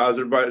the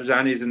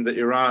Azerbaijanis in the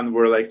Iran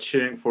were like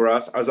cheering for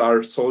us as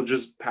our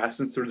soldiers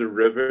passing through the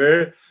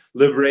river,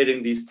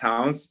 liberating these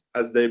towns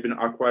as they've been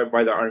occupied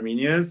by the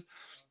Armenians.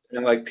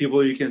 And like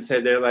people, you can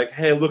say they're like,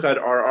 hey, look at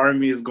our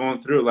army is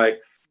going through.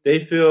 Like they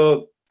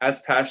feel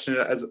as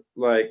passionate as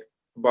like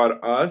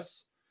about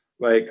us,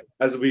 like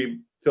as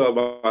we feel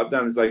about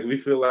them. It's like we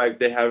feel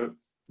like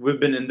we've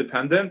been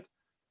independent,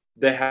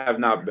 they have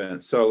not been.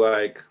 So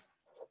like,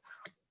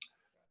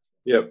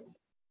 yep.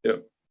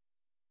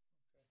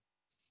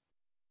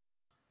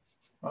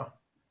 Oh,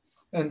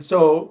 And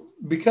so,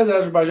 because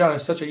Azerbaijan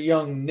is such a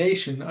young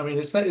nation, I mean,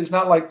 it's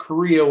not like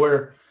Korea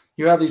where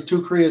you have these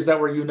two Koreas that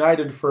were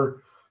united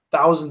for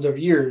thousands of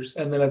years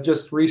and then have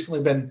just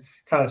recently been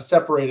kind of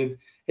separated.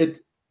 It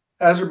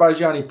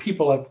Azerbaijani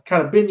people have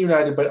kind of been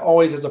united, but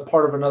always as a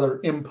part of another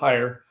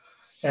empire.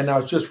 And now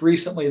it's just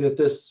recently that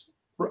this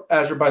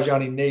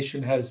Azerbaijani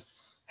nation has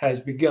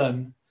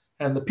begun,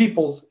 and the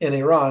peoples in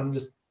Iran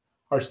just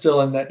are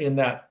still in that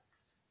Yeah.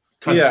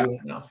 country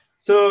right now.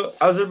 So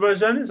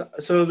Azerbaijan is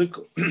so the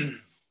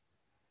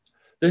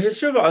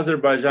history of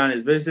Azerbaijan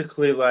is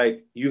basically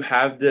like you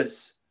have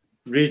this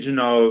region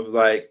of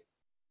like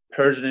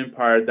Persian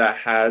Empire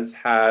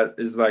that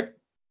is like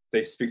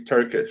they speak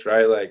Turkish,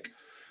 right? Like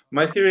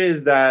my theory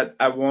is that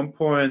at one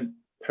point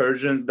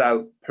Persians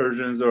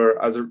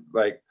or other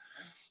like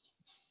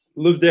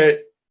lived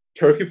there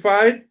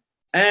Turkified,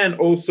 and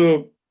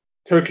also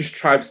Turkish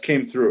tribes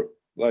came through.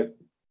 Like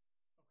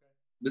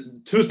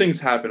two things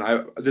happen.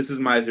 This is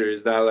my theory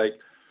is that like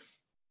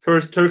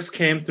first Turks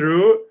came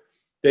through,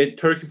 they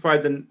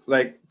Turkified the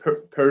like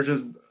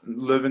Persians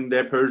living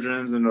there,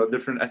 Persians and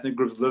different ethnic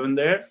groups living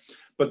there,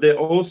 but they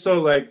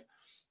also like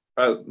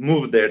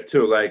moved there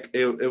too. Like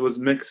it was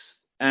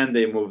mixed and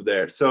they moved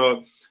there.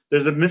 So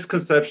there's a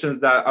misconception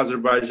that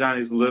Azerbaijan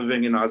is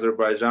living in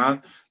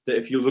Azerbaijan. That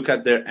if you look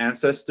at their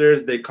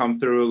ancestors, they come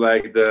through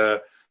like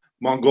the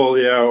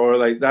Mongolia or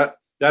like that.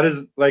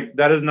 That's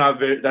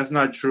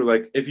not true.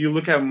 Like if you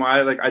look at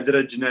I did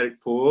a genetic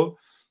pool.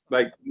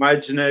 Like my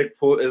genetic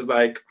pool is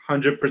like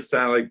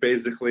 100% like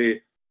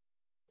basically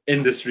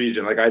in this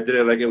region. Like I did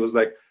it like it was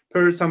like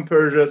some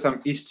Persia,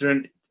 some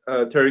Eastern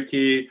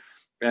Turkey,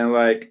 and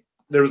like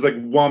there was like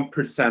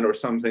 1% or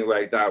something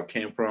like that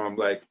came from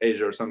like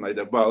Asia or something like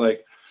that. But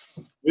like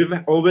we've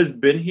always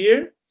been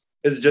here.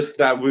 It's just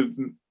that we've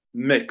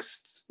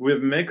mixed,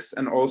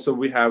 and also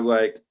we have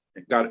like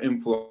got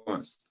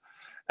influenced.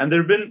 And there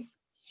have been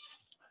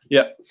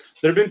a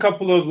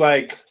couple of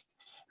like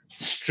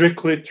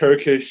strictly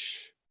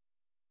Turkish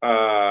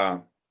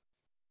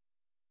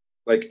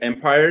like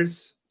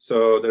empires.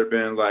 So there have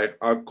been like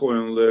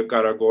Akkoyunlu,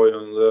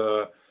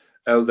 Karakoyunlu,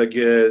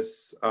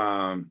 Eldagiz.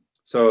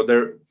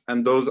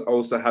 And those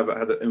also have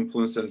had an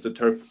influence in the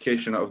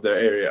Turkification of their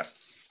area.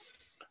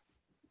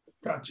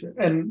 Gotcha.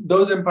 And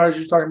those empires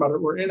you're talking about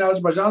were in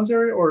Azerbaijan's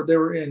area, or they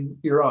were in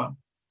Iran?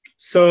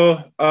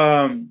 So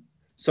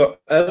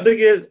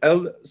Eldagiz,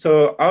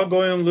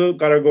 Algoyunlu,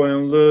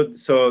 Karakoyunlu.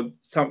 So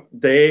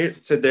they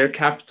said their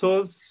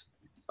capitals.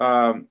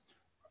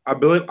 I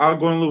believe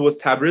Algoyunlu was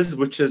Tabriz,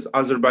 which is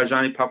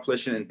Azerbaijani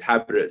population in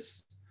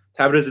Tabriz.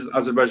 Tabriz is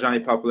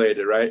Azerbaijani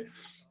populated, right?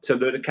 So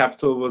the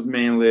capital was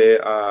mainly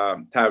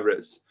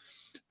Tabriz.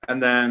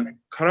 And then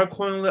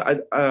Karakoyunlu,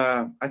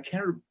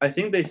 I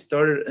think they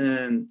started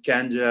in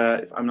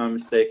Ganja, if I'm not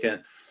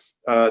mistaken.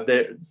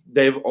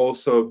 They've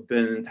also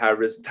been in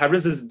Tabriz.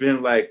 Tabriz has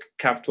been like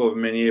capital of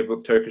many of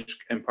the Turkish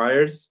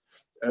empires,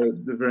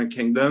 different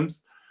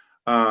kingdoms.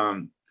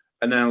 And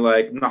then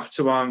like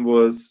Nakhchivan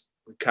was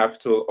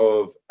capital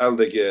of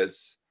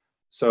Eldagiz.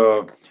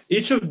 So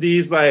each of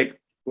these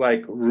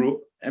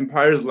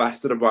empires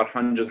lasted about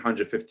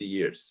 150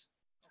 years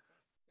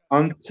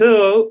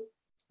until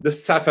the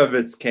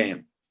Safavids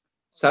came.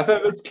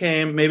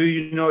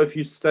 Maybe if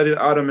you studied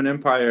Ottoman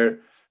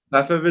Empire,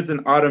 Safavids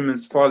and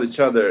Ottomans fought each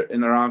other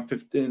in around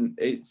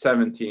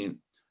 1517.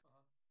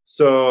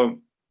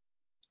 So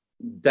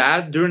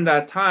during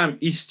that time,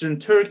 Eastern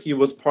Turkey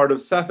was part of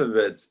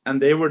Safavids, and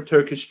they were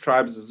Turkish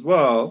tribes as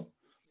well.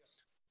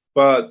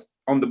 But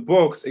on the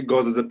books, it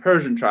goes as a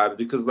Persian tribe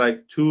because,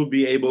 like, to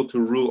be able to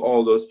rule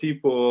all those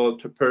people,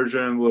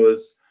 Persian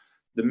was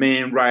the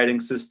main writing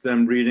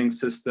system, reading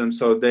system.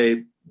 So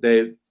they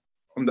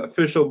from the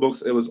official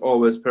books, it was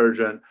always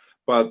Persian,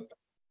 but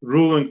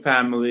ruling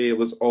family, it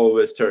was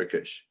always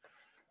Turkish,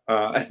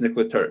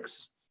 ethnically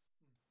Turks.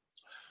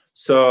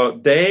 So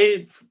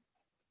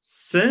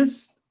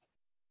since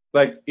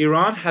like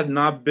Iran had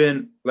not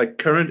been like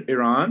current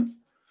Iran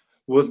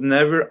was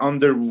never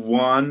under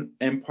one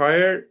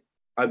empire,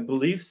 I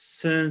believe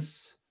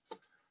since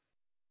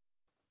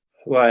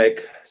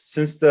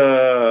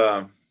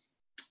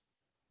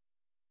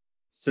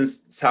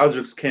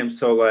Seljuks came.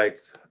 So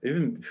like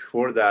even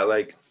before that,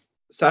 like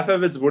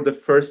Safavids were the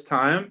first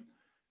time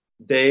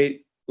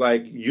they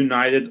like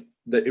united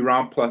the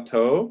Iran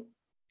plateau,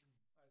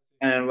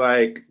 and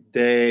like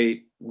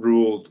they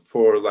ruled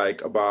for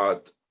like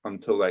about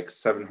until like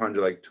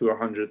 700, like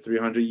 200,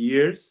 300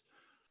 years.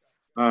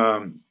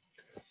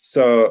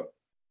 So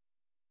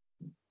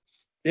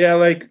yeah,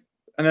 like,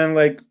 and then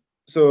like,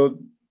 so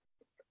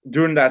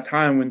during that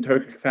time when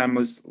Turkic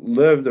families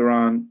ruled the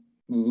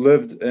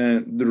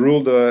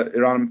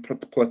Iran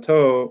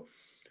plateau,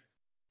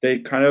 they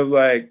kind of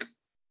like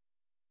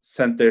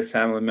sent their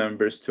family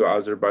members to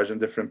Azerbaijan,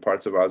 different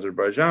parts of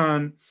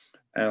Azerbaijan,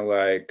 and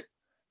like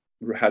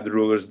had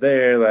rulers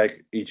there.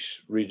 Like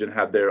each region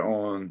had their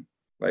own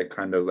like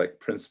kind of like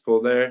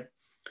principle there.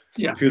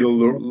 Yeah.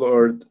 Feudal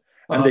lord.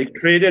 And they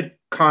created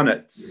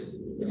khanates.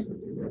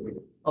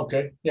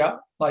 Okay. Yeah.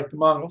 Like the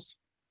Mongols.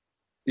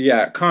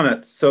 Yeah,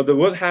 Khanates. So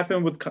what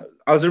happened with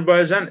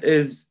Azerbaijan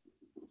is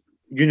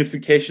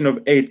unification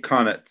of 8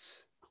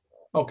 Khanates.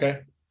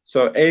 Okay.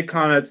 So 8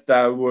 Khanates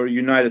that were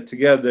united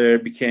together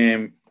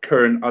became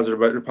current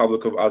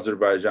Republic of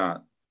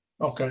Azerbaijan.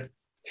 Okay.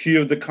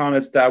 Few of the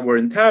Khanates that were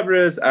in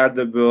Tabriz,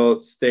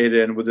 Ardabil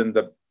stayed within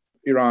the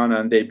Iran,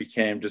 and they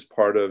became just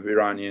part of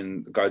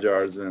Iranian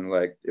Gajars and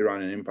like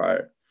Iranian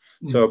Empire.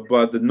 So,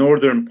 but the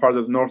northern part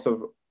of north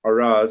of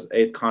Araz,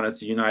 8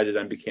 Khanates united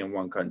and became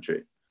one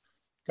country.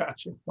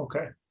 Gotcha.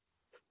 Okay.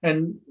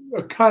 And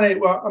a Khanate,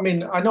 well, I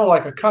mean, I know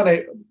like a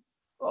Khanate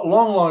a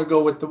long, long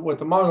ago with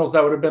the Mongols,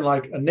 that would have been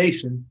like a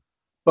nation.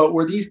 But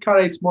were these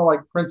Khanates more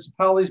like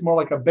principalities, more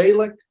like a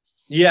beylik?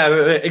 Yeah,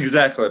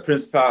 exactly.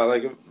 Principal,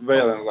 like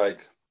Valen, like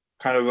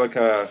kind of like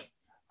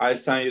I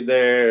signed you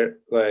there,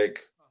 like,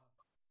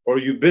 or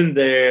you've been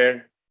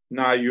there.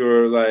 Now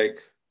you're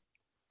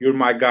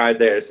my guy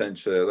there,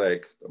 essentially.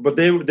 Like, but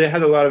they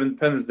had a lot of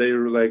independence. They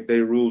were like they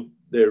ruled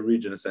their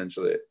region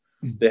essentially.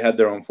 They had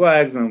their own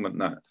flags and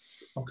whatnot.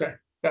 Okay,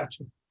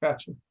 gotcha.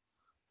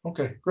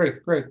 Okay, great.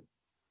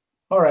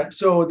 All right.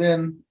 So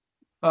then,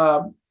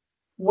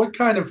 what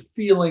kind of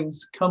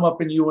feelings come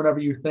up in you whenever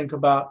you think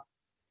about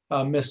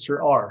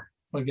Mr. R?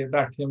 We'll get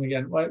back to him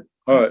again.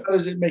 How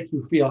does it make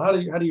you feel? How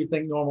do you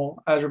think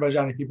normal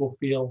Azerbaijani people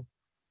feel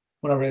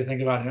whenever they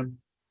think about him?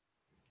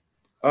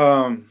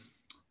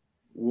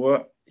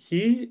 What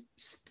he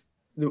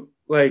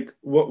like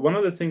one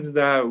of the things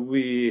that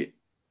we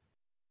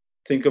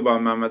think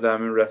about Mehmed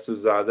Amin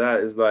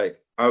Resulzadeh is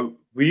like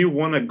we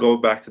want to go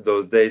back to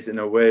those days in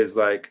a way. Is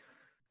like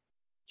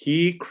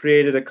he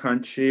created a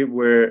country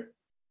where,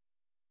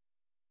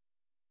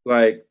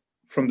 like,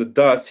 from the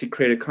dust he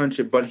created a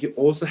country, but he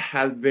also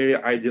had very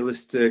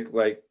idealistic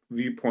like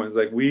viewpoints.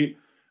 Like we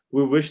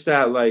wish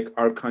that like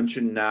our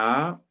country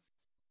now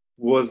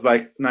was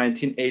like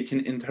 1918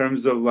 in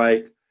terms of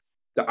like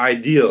the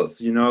ideals,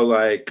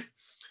 like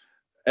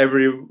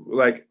every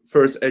like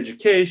first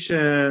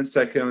education,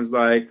 second is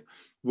like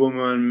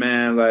woman,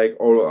 man, like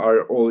all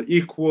are all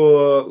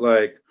equal,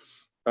 like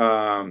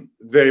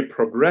very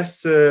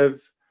progressive.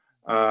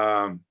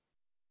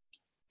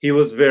 He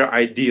was very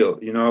ideal,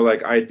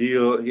 like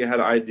ideal. He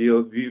had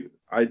ideal view.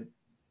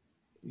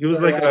 He was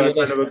Very like a kind of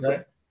idealistic, a,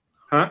 right?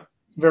 huh?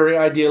 Very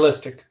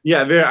idealistic.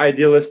 Yeah, very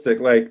idealistic.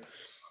 Like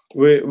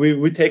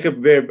we take a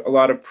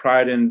lot of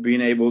pride in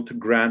being able to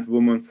grant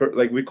women for,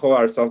 like we call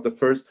ourselves the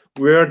first.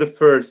 We are the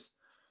first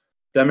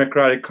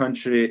democratic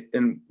country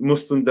in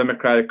Muslim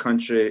democratic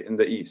country in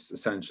the East,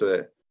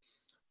 essentially.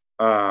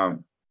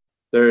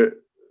 There,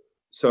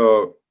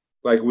 so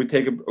like we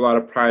take a lot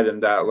of pride in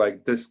that.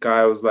 Like this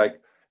guy was like,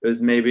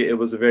 it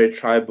was a very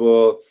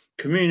tribal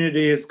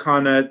communities,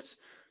 Khanate.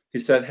 He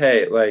said,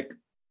 hey, like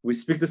we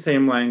speak the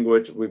same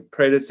language, we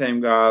pray the same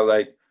God,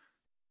 like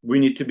we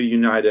need to be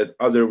united,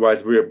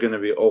 otherwise we're going to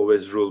be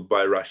always ruled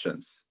by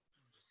Russians.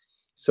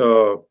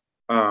 So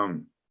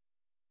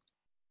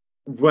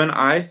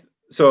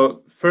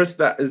first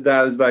that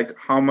is like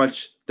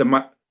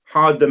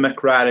how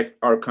democratic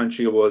our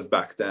country was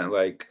back then,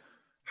 like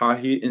how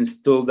he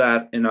instilled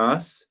that in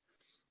us,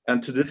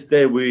 and to this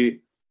day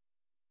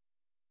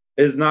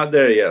is not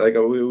there yet. Like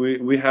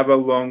we have a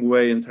long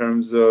way in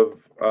terms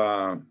of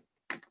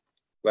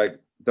like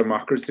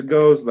democracy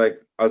goes.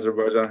 Like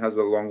Azerbaijan has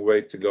a long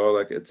way to go.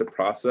 Like it's a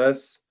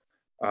process.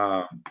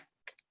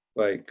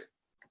 Like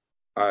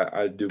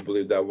I do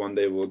believe that one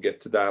day we'll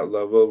get to that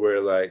level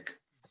where like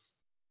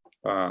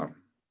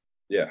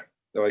yeah,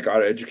 like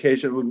our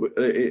education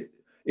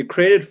it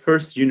created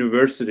first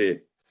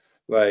university,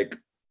 like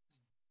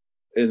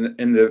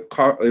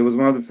it was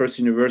one of the first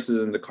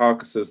universities in the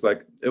Caucasus.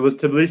 Like it was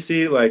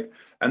Tbilisi, like,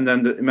 and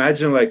then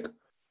imagine like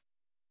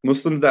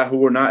Muslims who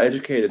were not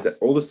educated, that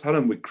all of a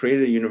sudden we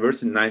created a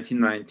university in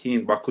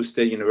 1919, Baku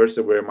State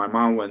University, where my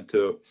mom went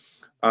to,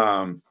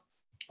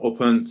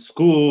 opened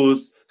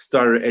schools,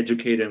 started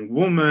educating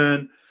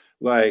women.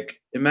 Like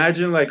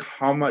imagine like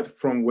how much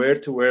from where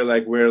to where,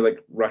 like where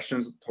like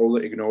Russians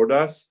totally ignored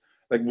us.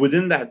 Like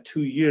within that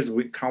 2 years,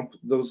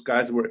 those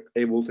guys were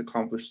able to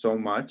accomplish so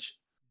much.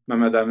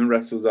 Mehmed Amin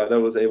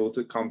Resulzadeh was able to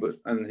accomplish,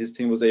 and his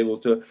team was able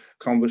to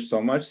accomplish so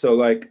much. So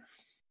like,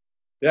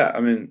 yeah, I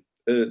mean,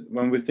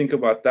 when we think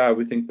about that,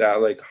 we think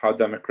that like how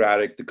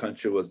democratic the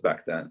country was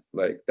back then.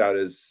 Like that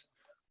is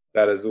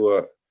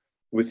what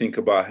we think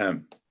about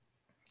him.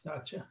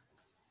 Gotcha.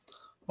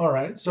 All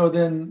right. So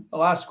then the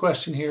last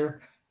question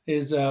here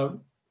is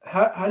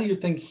how do you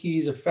think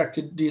he's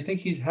affected? Do you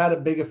think he's had a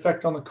big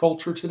effect on the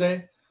culture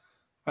today?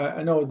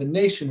 I know the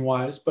nation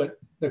wise, but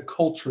the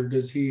culture,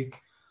 does he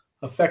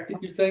affect it,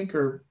 you think,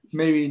 or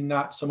maybe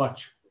not so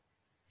much?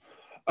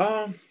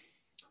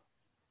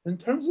 In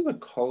terms of the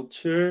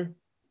culture,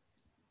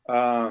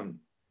 I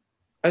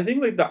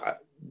think like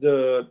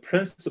the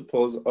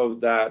principles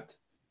of that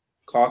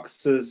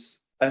Caucasus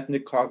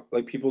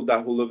like people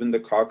who live in the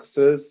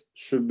Caucasus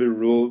should be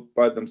ruled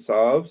by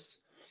themselves.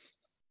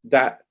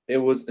 That it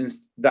was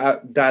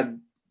that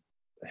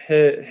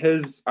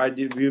his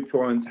idea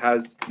viewpoints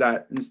has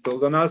that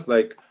instilled on us.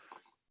 Like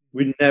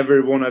we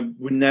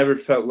never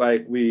felt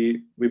like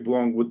we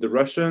belonged with the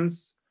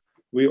Russians.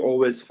 We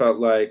always felt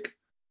like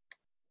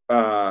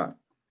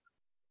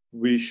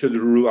we should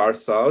rule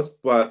ourselves,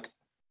 but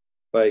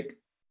like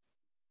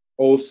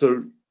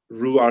also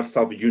rule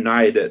ourselves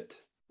united.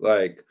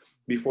 Like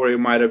before, it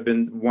might have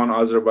been one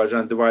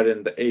Azerbaijan divided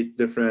into 8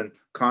 different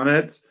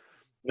khanates.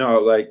 No,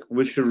 like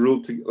we should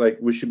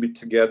we should be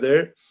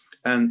together.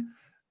 And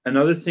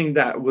another thing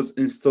that was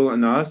instilled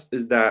in us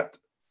is that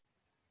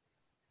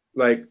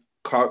like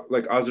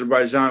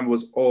Azerbaijan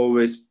was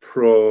always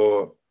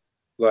pro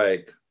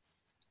like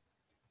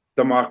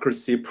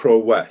democracy, pro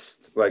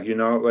West, like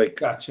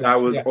Gotcha.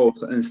 that was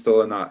also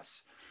instilled in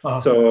us.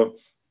 Uh-huh. So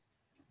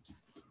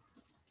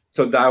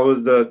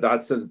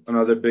that's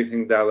another big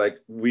thing that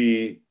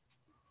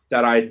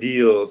that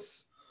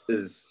ideals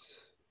is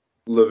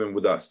living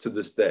with us to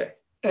this day.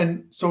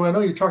 And so I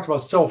know you talked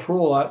about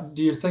self-rule.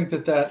 Do you think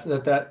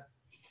that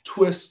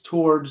twist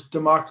towards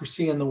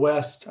democracy in the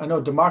West, I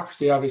know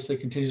democracy obviously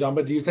continues on,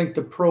 but do you think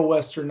the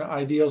pro-Western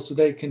ideals, do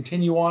they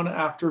continue on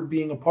after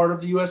being a part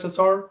of the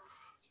USSR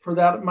for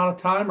that amount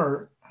of time,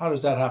 or how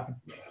does that happen?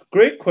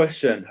 Great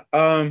question.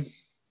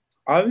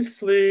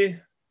 Obviously,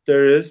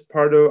 there is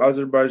part of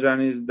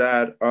Azerbaijanis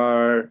that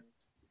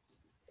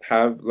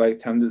have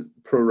like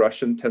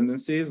pro-Russian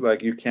tendencies.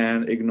 Like you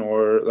can't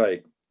ignore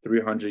like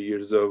 300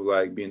 years of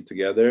like being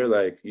together.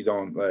 Like you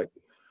don't like.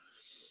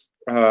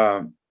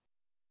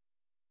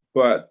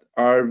 But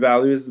our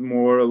values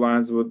more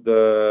aligns with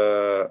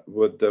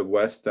the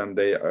West than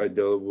they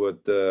ideal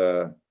with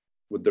the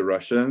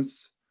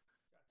Russians.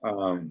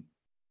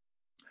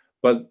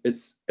 But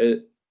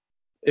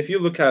if you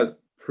look at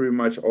pretty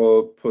much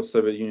all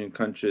post-Soviet Union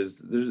countries,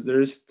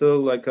 there's still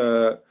like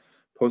a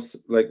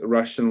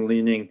Russian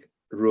leaning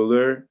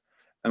ruler,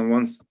 and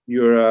once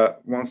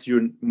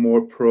you're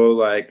more pro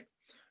like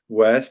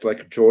West,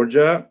 like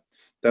Georgia,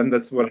 then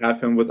that's what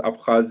happened with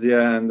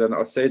Abkhazia and then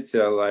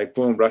Ossetia. Like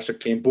boom, Russia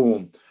came,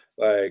 boom,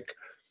 like.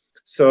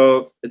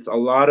 So it's a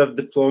lot of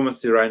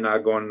diplomacy right now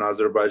going in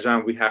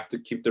Azerbaijan. We have to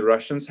keep the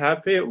Russians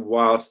happy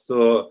while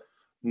still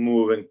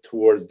moving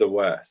towards the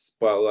West,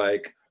 but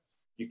like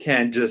you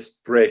can't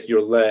just break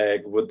your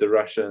leg with the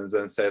Russians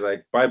and say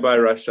like bye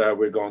Russia,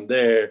 we're going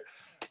there.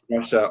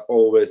 Russia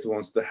always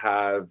wants to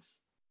have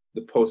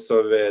the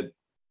post-Soviet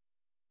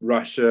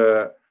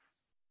Russia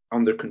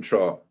under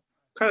control,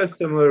 kind of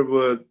similar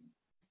with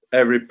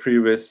every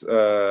previous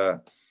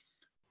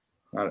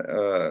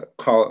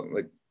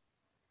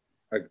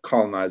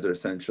colonizer,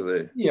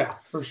 essentially. Yeah,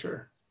 for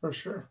sure,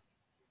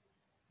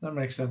 that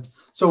makes sense.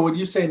 So would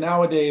you say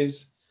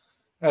nowadays,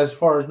 as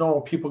far as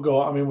normal people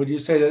go, I mean, would you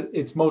say that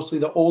it's mostly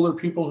the older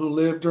people who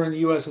lived during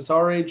the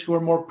USSR age who are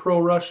more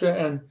pro-Russia,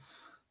 and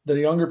the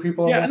younger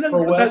people are more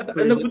pro-West?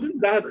 And within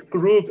that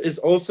group is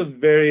also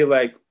very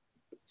like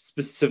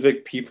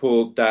specific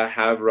people that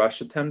have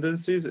Russia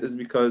tendencies, is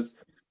because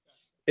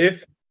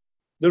if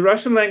the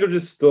Russian language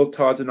is still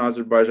taught in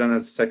Azerbaijan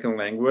as a second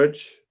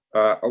language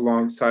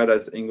alongside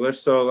as English,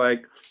 so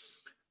like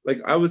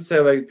I would say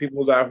like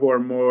people that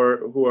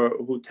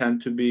who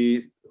tend to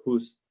be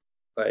who's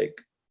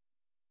like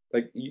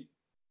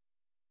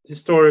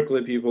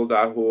historically people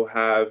that who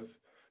have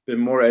been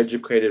more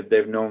educated,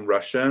 they've known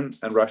Russian,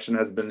 and Russian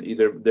has been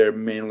either their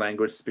main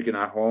language speaking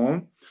at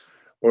home,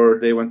 or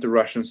they went to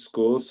Russian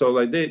school. So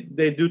like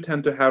they do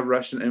tend to have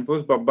Russian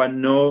influence, but by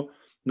no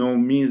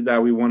means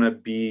that we want to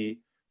be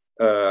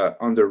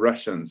under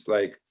Russians.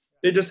 Like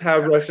they just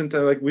have Russian,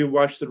 like we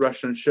watch the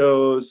Russian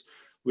shows,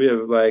 we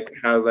have like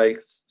had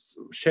like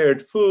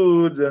shared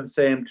foods and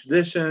same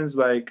traditions,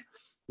 like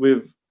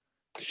we've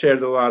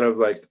shared a lot of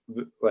like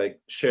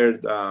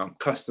shared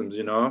customs,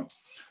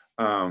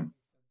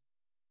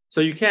 so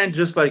you can't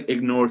just like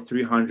ignore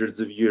 300s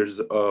of years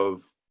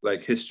of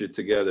like history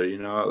together,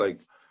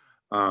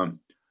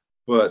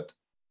 but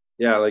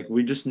yeah, like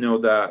we just know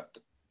that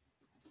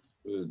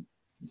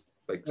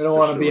like I don't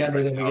want to be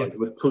under them again.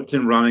 With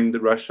Putin running the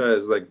Russia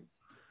is like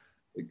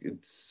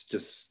it's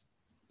just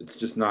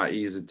not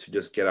easy to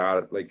just get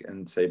out like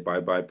and say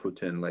bye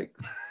Putin, like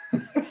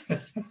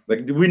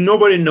like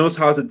nobody knows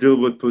how to deal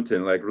with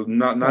Putin, like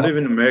not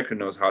even America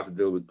knows how to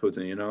deal with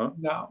Putin, No,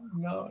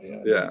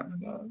 yeah.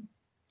 No.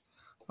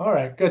 All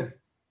right, good.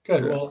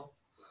 Yeah. Well,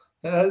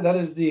 that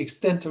is the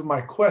extent of my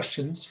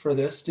questions for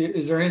this.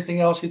 Is there anything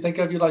else you think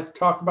of you'd like to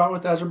talk about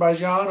with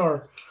Azerbaijan,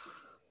 or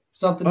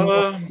something you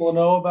want people to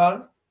know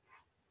about?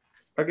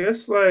 I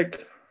guess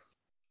like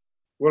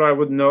what I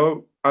would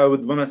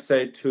want to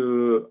say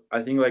to,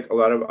 I think like a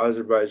lot of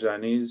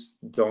Azerbaijanis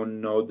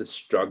don't know the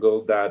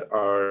struggle that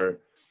our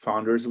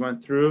founders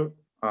went through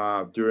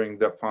during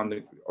the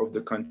founding of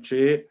the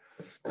country,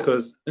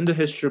 because in the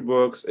history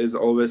books it's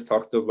always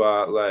talked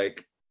about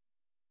like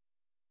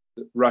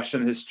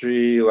Russian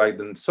history, like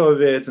the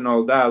Soviets and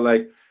all that.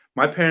 Like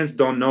my parents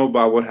don't know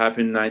about what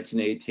happened in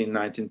 1918,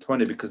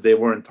 1920 because they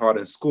weren't taught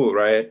in school,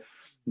 right?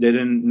 They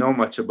didn't know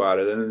much about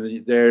it,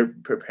 and their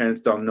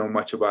parents don't know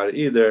much about it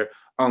either,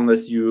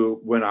 unless you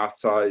went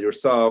outside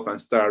yourself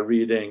and start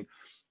reading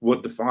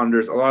what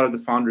a lot of the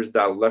founders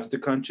that left the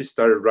country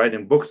started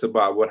writing books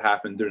about what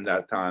happened during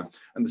that time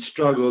and the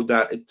struggle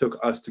that it took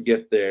us to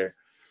get there.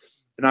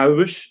 And I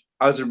wish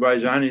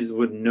Azerbaijanis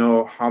would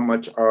know how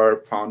much our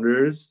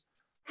founders,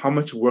 how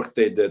much work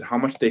they did, how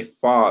much they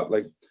fought.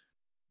 Like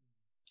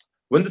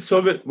when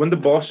the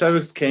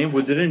Bolsheviks came,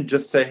 we didn't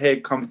just say, hey,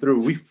 come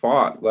through. We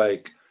fought.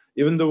 Like,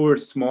 even though we're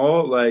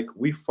small, like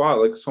we fought.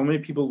 Like so many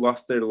people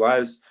lost their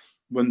lives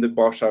when the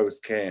Bolsheviks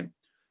came.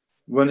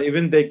 When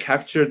even they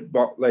captured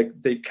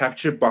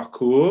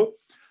Baku,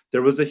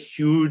 there was a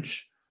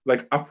huge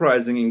like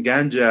uprising in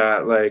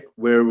Ganja, like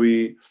where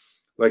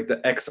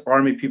the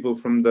ex-army people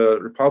from the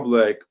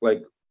republic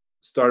like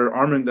started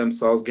arming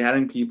themselves,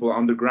 getting people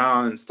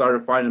underground and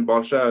started fighting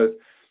Bolsheviks.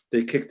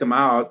 They kicked them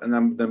out, and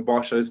then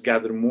Bolsheviks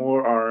gathered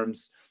more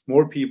arms,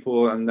 more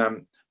people, and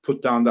then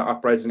put down the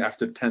uprising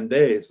after 10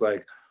 days.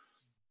 Like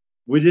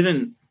we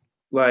didn't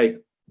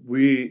like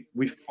we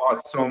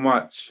fought so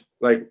much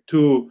like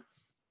to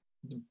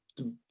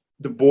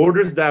the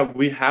borders that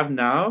we have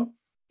now.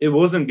 It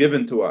wasn't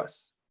given to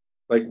us.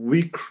 Like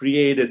we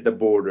created the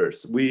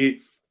borders.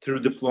 We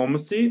through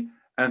diplomacy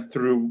and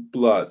through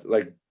blood,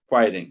 like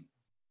fighting.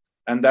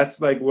 And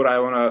that's like what I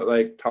want to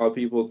like tell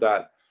people,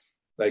 that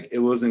like it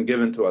wasn't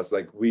given to us.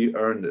 Like we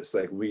earned this.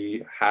 Like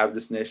we have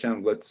this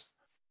nation. Let's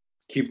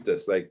keep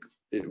this. Like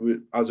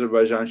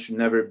Azerbaijan should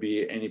never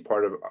be any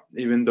part of,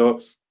 even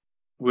though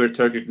we're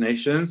Turkic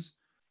nations,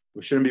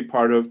 we shouldn't be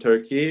part of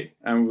Turkey.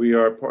 And we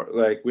are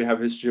we have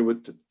history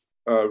with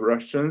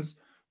Russians.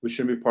 We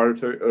shouldn't be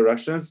part of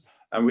Russians.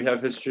 And we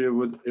have history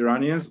with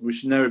Iranians. We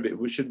should never be.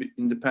 We should be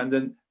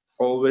independent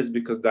always,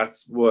 because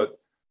that's what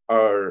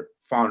our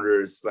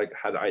founders like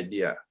had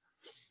idea.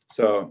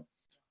 So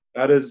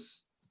that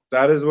is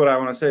what I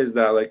want to say, is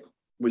that like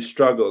we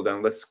struggled,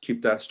 and let's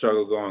keep that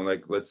struggle going.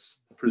 Like let's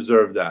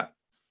preserve that.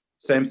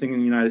 Same thing in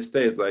the United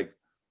States. Like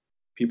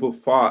people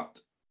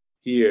fought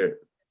here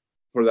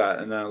for that,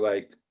 and then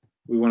like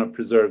we want to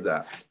preserve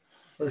that.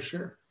 For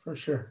sure.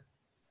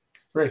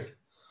 Great.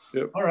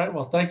 Yep. All right.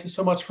 Well, thank you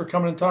so much for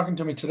coming and talking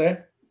to me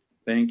today.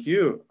 Thank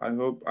you. I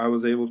hope I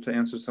was able to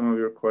answer some of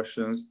your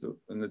questions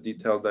in the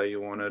detail that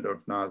you wanted, or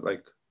if not,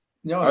 like,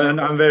 no,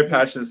 I'm very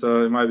passionate,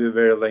 so it might be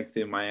very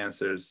lengthy in my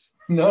answers.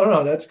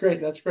 No, that's great.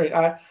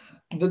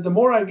 The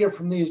more I get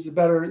from these, the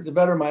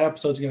better my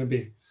episode's going to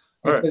be.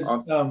 Because, all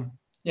right. Awesome.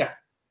 Yeah.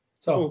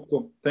 So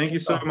cool. Thank you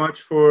so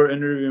much for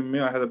interviewing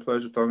me. I had a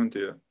pleasure talking to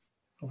you.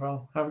 No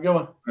problem. Have a good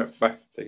one. All right, bye. Take care.